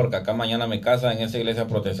acá porque acá mañana me casa en esa iglesia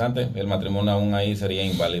protestante, el matrimonio aún ahí sería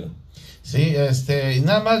inválido. Sí, y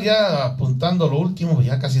nada más ya apuntando lo último,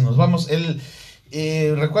 ya casi nos vamos.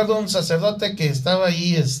 Recuerdo un sacerdote que estaba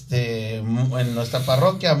ahí en nuestra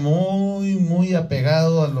parroquia, muy, muy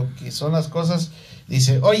apegado a lo que son las cosas.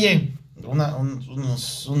 Dice, oye,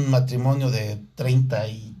 un matrimonio de 30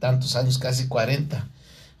 y tantos años, casi 40,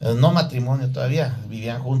 no matrimonio todavía,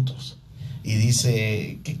 vivían juntos. Y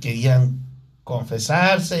dice que querían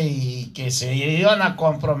confesarse y que se iban a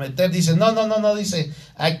comprometer. Dice, no, dice,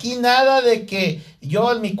 aquí nada de que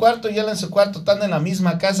yo en mi cuarto y él en su cuarto están en la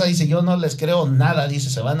misma casa, dice, yo no les creo nada, dice,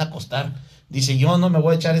 se van a acostar, dice, yo no me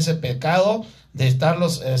voy a echar ese pecado de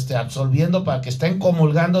estarlos absolviendo para que estén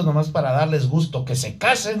comulgando nomás para darles gusto, que se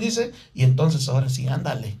casen, dice, y entonces ahora sí,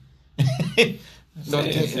 ándale.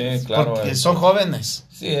 Sí, claro. Porque son jóvenes.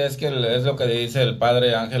 Sí, es que es lo que dice el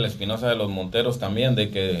padre Ángel Espinosa de los Monteros también, de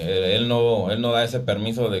que él no da ese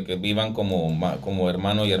permiso de que vivan como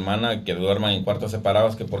hermano y hermana, que duerman en cuartos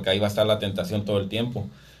separados, que porque ahí va a estar la tentación todo el tiempo.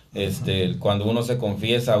 Cuando uno se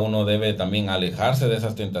confiesa, uno debe también alejarse de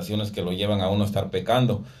esas tentaciones que lo llevan a uno a estar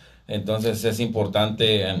pecando. Entonces es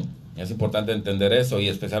importante entender eso, y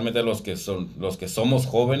especialmente los que somos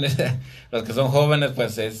jóvenes. Los que son jóvenes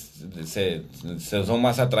pues son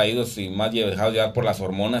más atraídos y más dejados llevar por las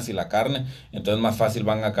hormonas y la carne, entonces más fácil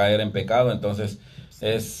van a caer en pecado. Entonces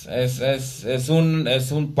es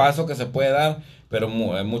un paso que se puede dar, pero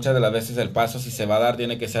muchas de las veces el paso, si se va a dar,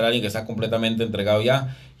 tiene que ser alguien que está completamente entregado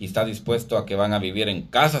ya y está dispuesto a que van a vivir en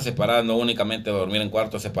casas separadas, no únicamente dormir en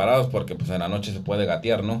cuartos separados, porque pues en la noche se puede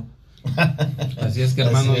gatear, ¿no? Así es que,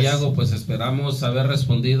 hermano Yago, pues esperamos haber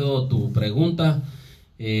respondido tu pregunta.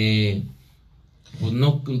 Pues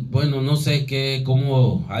no sé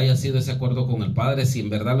cómo haya sido ese acuerdo con el padre, si en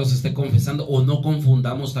verdad los esté confesando, o no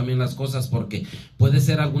confundamos también las cosas, porque puede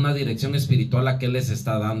ser alguna dirección espiritual a que les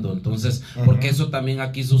está dando. Entonces, porque eso también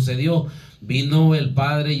aquí sucedió. Vino el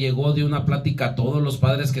padre, llegó, dio una plática a todos los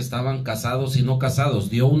padres que estaban casados y no casados,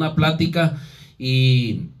 dio una plática,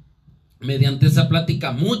 y mediante esa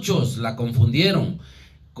plática muchos la confundieron.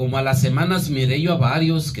 Como a las semanas miré yo a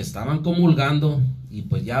varios que estaban comulgando, y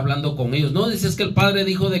pues ya hablando con ellos, no, dice, es que el padre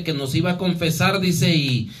dijo de que nos iba a confesar, dice,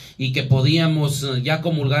 y que podíamos ya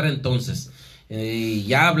comulgar entonces.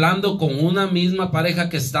 Ya hablando con una misma pareja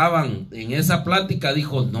que estaban en esa plática,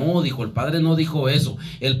 dijo, no, dijo, el padre no dijo eso.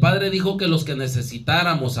 El padre dijo que los que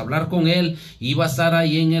necesitáramos hablar con él, iba a estar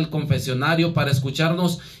ahí en el confesionario para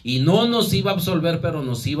escucharnos, y no nos iba a absolver, pero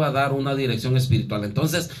nos iba a dar una dirección espiritual.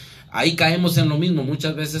 Entonces, ahí caemos en lo mismo.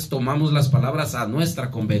 Muchas veces tomamos las palabras a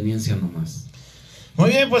nuestra conveniencia nomás.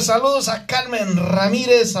 Muy bien, pues saludos a Carmen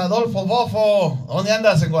Ramírez, Adolfo Bofo. ¿Dónde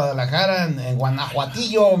andas? En Guadalajara, en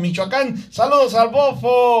Guanajuatillo, Michoacán. Saludos al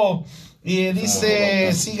Bofo. Y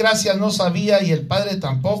dice, sí, gracias, no sabía, y el padre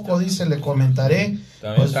tampoco, dice, le comentaré.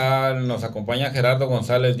 También nos acompaña Gerardo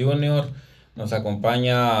González Jr., nos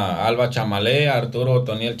acompaña Alba Chamalé, Arturo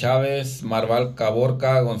Otoniel Chávez, Marval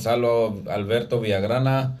Caborca, Gonzalo Alberto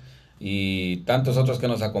Villagrana y tantos otros que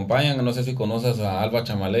nos acompañan. No sé si conoces a Alba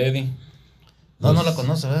Chamalé, Eddie. No, no la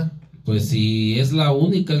conoce, ¿verdad? Pues si es la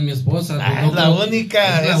única, es mi esposa. Ah, es la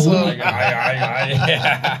única, es eso. la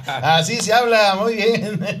única. Así se habla, muy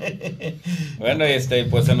bien. Bueno,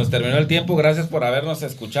 pues se nos terminó el tiempo. Gracias por habernos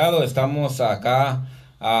escuchado. Estamos acá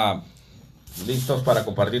listos para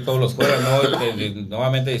compartir todos los jueves, ¿no?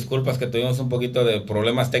 Nuevamente disculpas que tuvimos un poquito de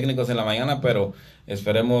problemas técnicos en la mañana, pero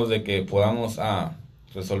esperemos de que podamos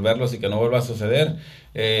resolverlos y que no vuelva a suceder.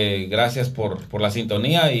 Gracias por la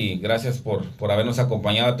sintonía, y gracias por habernos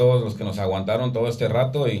acompañado a todos los que nos aguantaron todo este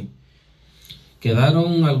rato. Y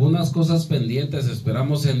quedaron algunas cosas pendientes.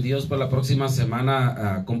 Esperamos en Dios para la próxima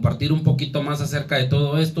semana compartir un poquito más acerca de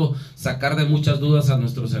todo esto, sacar de muchas dudas a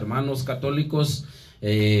nuestros hermanos católicos,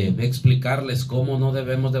 explicarles cómo no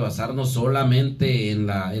debemos de basarnos solamente en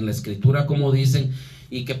la escritura, como dicen,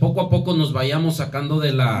 y que poco a poco nos vayamos sacando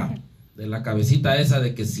de la cabecita esa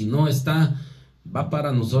de que si no está, va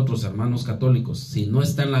para nosotros, hermanos católicos. Si no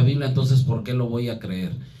está en la Biblia, entonces ¿por qué lo voy a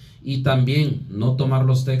creer? Y también no tomar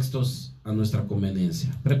los textos a nuestra conveniencia.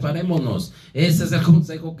 Preparémonos. Ese es el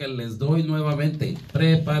consejo que les doy nuevamente.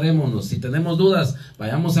 Preparémonos. Si tenemos dudas,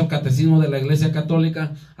 vayamos al catecismo de la Iglesia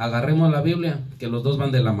Católica, agarremos la Biblia, que los dos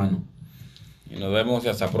van de la mano. Y nos vemos y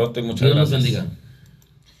hasta pronto, y muchas Dios gracias. los bendiga.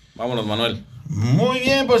 Vámonos, Manuel. Muy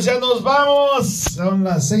bien, pues ya nos vamos. Son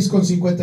las 6:50.